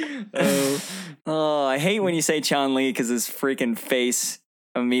 I hate when you say Chun Li because his freaking face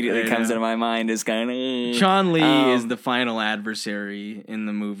immediately comes into my mind. Is kind of Chun Li is the final adversary in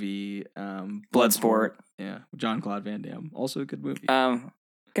the movie Bloodsport. Yeah, Jean-Claude Van Damme. Also a good movie.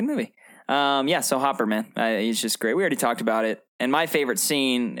 Good movie. So Hopper, man, he's just great. We already talked about it, and my favorite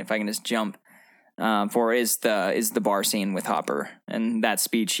scene, if I can just jump, is the bar scene with Hopper and that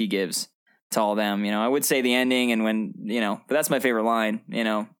speech he gives to all them. I would say the ending and when but that's my favorite line.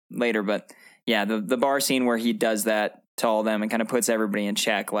 Later, but yeah, the bar scene where he does that to all them and kind of puts everybody in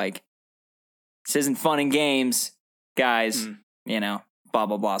check. Like, this isn't fun and games, guys. Blah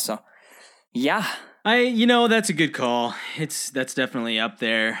blah blah. So yeah. That's a good call. That's definitely up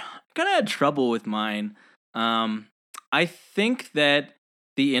there. Kind of had trouble with mine. I think that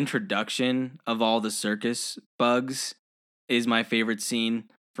the introduction of all the circus bugs is my favorite scene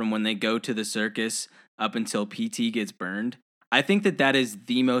from when they go to the circus up until PT gets burned. I think that is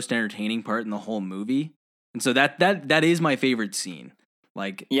the most entertaining part in the whole movie. And so that is my favorite scene.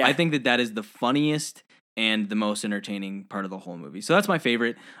 Like, I think that is the funniest and the most entertaining part of the whole movie. So that's my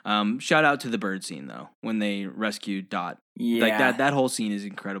favorite. Shout out to the bird scene, though, when they rescued Dot. Yeah. Like, that whole scene is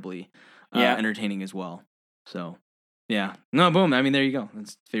incredibly entertaining as well. So, yeah. No, boom. I mean, there you go.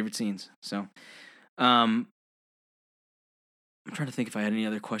 That's favorite scenes. So, I'm trying to think if I had any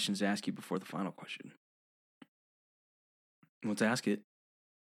other questions to ask you before the final question. Let's ask it.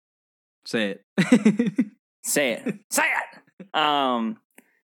 Say it. Say it. Say it!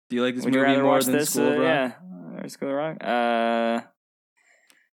 Do you like this movie more than School of Rock? Yeah. School of Rock?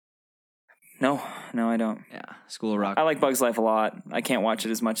 No, I don't. Yeah, School of Rock. I like Bug's Life a lot. I can't watch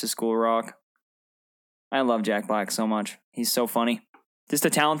it as much as School of Rock. I love Jack Black so much. He's so funny. Just a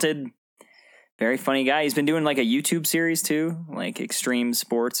talented, very funny guy. He's been doing like a YouTube series too, like Extreme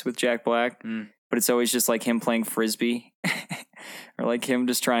Sports with Jack Black. But it's always just like him playing Frisbee or like him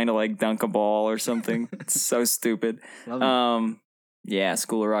just trying to like dunk a ball or something. It's so stupid. Yeah,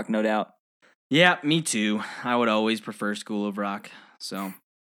 School of Rock, no doubt. Yeah, me too. I would always prefer School of Rock. So,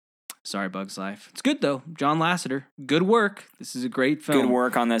 sorry, Bug's Life. It's good though. John Lasseter, good work. This is a great film. Good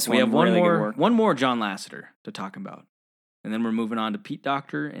work on this one. We have one more John Lasseter to talk about, and then we're moving on to Pete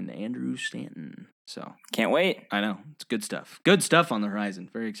Docter and Andrew Stanton. So can't wait. I know, it's good stuff. Good stuff on the horizon.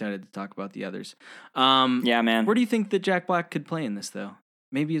 Very excited to talk about the others. Yeah, man. Where do you think that Jack Black could play in this though?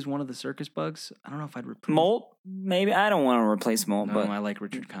 maybe as one of the circus bugs. I don't know if I'd replace Molt. Maybe I don't want to replace Molt, no, but I like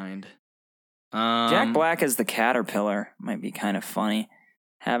Richard Kind. Jack Black as the caterpillar might be kind of funny,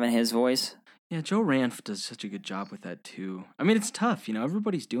 having his voice. Yeah, Joe Ranft does such a good job with that too. I mean, it's tough, you know.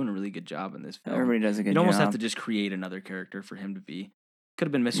 Everybody's doing a really good job in this film. Everybody does a good job. You'd almost have to just create another character for him to be. Could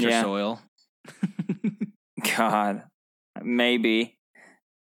have been Mr. Soil. God, maybe.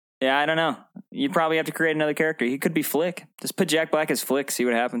 Yeah, I don't know. You'd probably have to create another character. He could be Flick. Just put Jack Black as Flick, see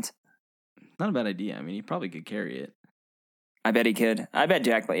what happens. Not a bad idea. I mean, he probably could carry it. I bet he could. I bet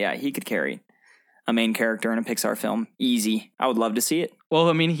Jack Black, yeah, he could carry a main character in a Pixar film. Easy. I would love to see it. Well,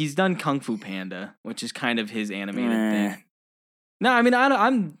 I mean, he's done Kung Fu Panda, which is kind of his animated thing. No, I mean,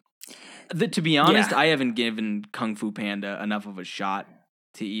 to be honest, I haven't given Kung Fu Panda enough of a shot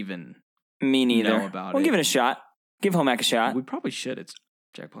to even Me neither. know about We'll give it a shot. Give Homack a shot. We probably should. It's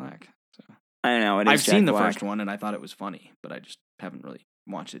Jack Black. So. I don't know. I've seen the first one, and I thought it was funny, but I just haven't really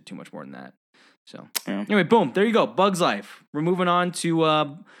watched it too much more than that. So anyway, boom, there you go. Bug's Life. We're moving on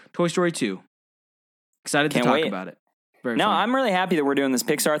to Toy Story 2. Excited to talk about it. Very fun. I'm really happy that we're doing this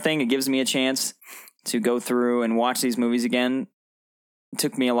Pixar thing. It gives me a chance to go through and watch these movies again. It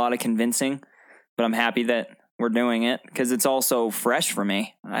took me a lot of convincing, but I'm happy that we're doing it because it's also fresh for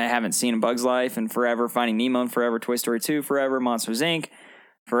me. I haven't seen Bug's Life in forever, Finding Nemo in forever, Toy Story 2 forever, Monsters, Inc.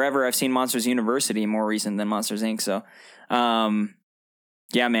 forever. I've seen Monsters University more recent than Monsters, Inc. So,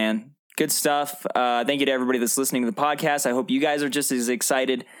 yeah, man. Good stuff. Thank you to everybody that's listening to the podcast. I hope you guys are just as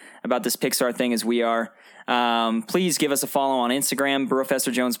excited about this Pixar thing as we are. Please give us a follow on Instagram,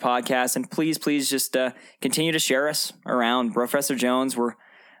 Professor Jones Podcast, and please just continue to share us around. Professor Jones,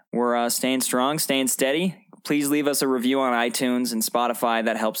 we're staying strong, staying steady. Please leave us a review on iTunes and Spotify.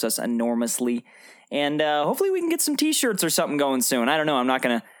 That helps us enormously. And hopefully we can get some T-shirts or something going soon. I don't know. I'm not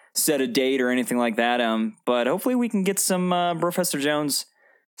going to set a date or anything like that. But hopefully we can get some Professor Jones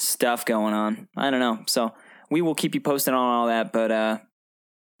stuff going on. I don't know. So we will keep you posted on all that. But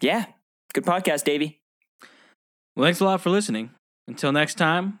yeah, good podcast, Davey. Well, thanks a lot for listening. Until next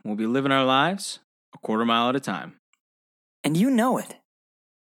time, we'll be living our lives a quarter mile at a time. And you know it,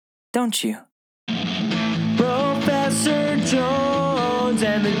 don't you? Professor Jones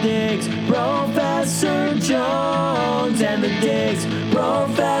and the Digs. Professor Jones and the Digs.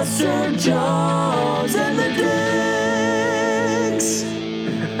 Professor Jones and the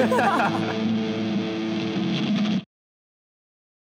Digs.